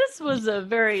much. This was a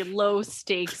very low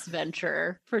stakes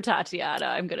venture for Tatiana,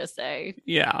 I'm going to say.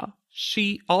 Yeah.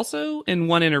 She also, in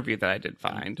one interview that I did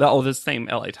find, this same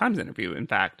LA Times interview, in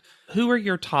fact, who are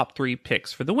your top 3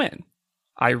 picks for the win?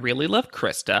 I really love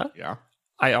Krista. Yeah.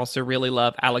 I also really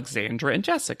love Alexandra and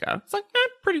Jessica. It's like,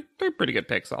 they're pretty good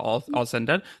picks, all said and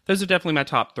done. Those are definitely my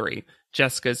top 3.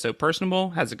 Jessica is so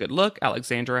personable, has a good look.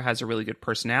 Alexandra has a really good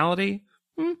personality.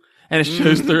 And it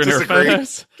shows through in her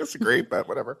photos. Disagree, but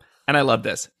whatever. And I love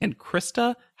this. And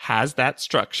Krista has that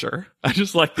structure. I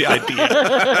just like the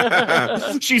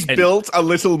idea. She's built a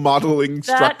little modeling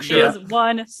structure. That is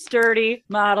one sturdy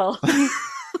model.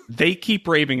 They keep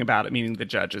raving about it, meaning the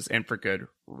judges, and for good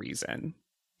reason.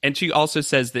 And she also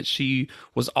says that she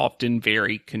was often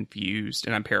very confused,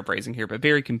 and I'm paraphrasing here, but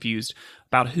very confused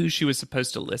about who she was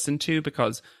supposed to listen to,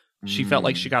 because she felt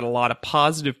like she got a lot of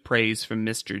positive praise from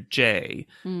Mr. J.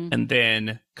 And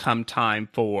then come time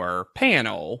for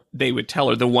panel, they would tell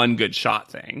her the one good shot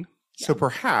thing. So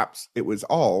perhaps it was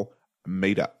all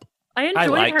made up. I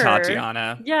like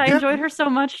Tatiana. Yeah, I enjoyed her so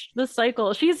much this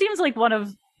cycle. She seems like one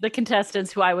of the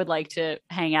contestants who I would like to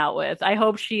hang out with. I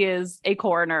hope she is a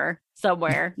coroner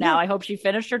somewhere now. I hope she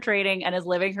finished her training and is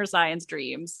living her science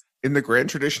dreams. In the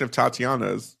grand tradition of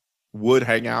Tatiana's, would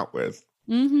hang out with.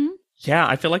 Mm-hmm. Yeah,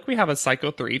 I feel like we have a Cycle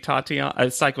 3 Tatiana,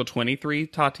 a Cycle 23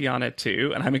 Tatiana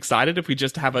too, and I'm excited if we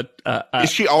just have a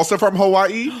Is she also from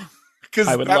Hawaii? Because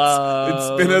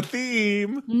it's been a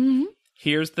theme. Mm-hmm.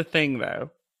 Here's the thing,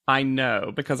 though. I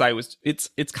know, because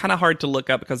it's kind of hard to look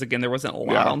up, because again, there wasn't a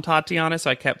lot on Tatiana, so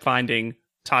I kept finding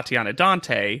Tatiana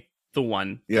Dante, the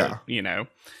one,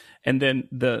 and then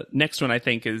the next one I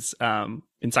think is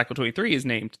in Cycle 23 is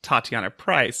named Tatiana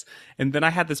Price. And then I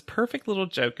had this perfect little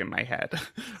joke in my head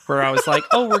where I was like,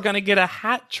 oh, we're going to get a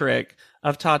hat trick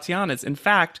of Tatiana's. In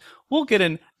fact, we'll get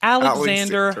an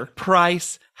Alexander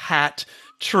Price hat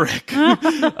trick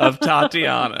of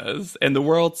Tatiana's. And the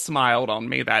world smiled on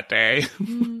me that day.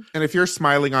 And if you're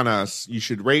smiling on us, you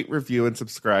should rate, review, and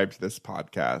subscribe to this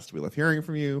podcast. We love hearing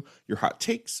from you, your hot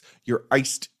takes, your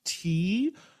iced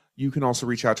tea. You can also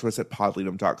reach out to us at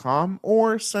podleadum.com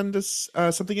or send us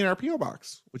something in our P.O.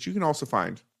 box, which you can also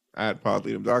find at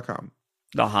podleadum.com.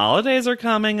 The holidays are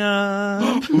coming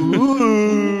up.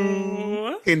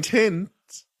 Ooh. Hint, hint.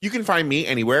 You can find me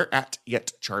anywhere at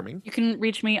Yet Charming. You can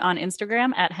reach me on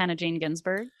Instagram at Hannah Jane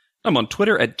Ginsburg. I'm on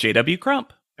Twitter at JW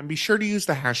Crump. And be sure to use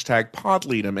the hashtag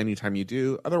podleadum anytime you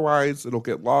do. Otherwise, it'll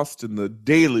get lost in the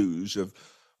deluge of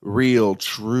real,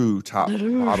 true top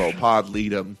model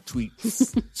Podleadum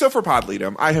tweets. So for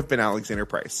Podleadum, I have been Alexander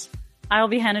Price. I'll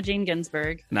be Hannah Jane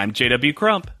Ginsburg. And I'm JW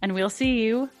Crump. And we'll see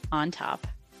you on top.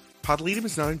 Podleadum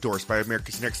is not endorsed by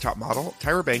America's Next Top Model,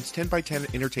 Tyra Banks,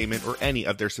 10x10 Entertainment, or any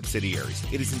of their subsidiaries.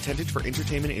 It is intended for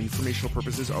entertainment and informational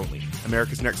purposes only.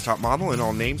 America's Next Top Model and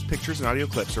all names, pictures, and audio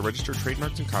clips are registered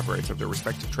trademarks and copyrights of their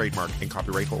respective trademark and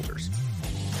copyright holders.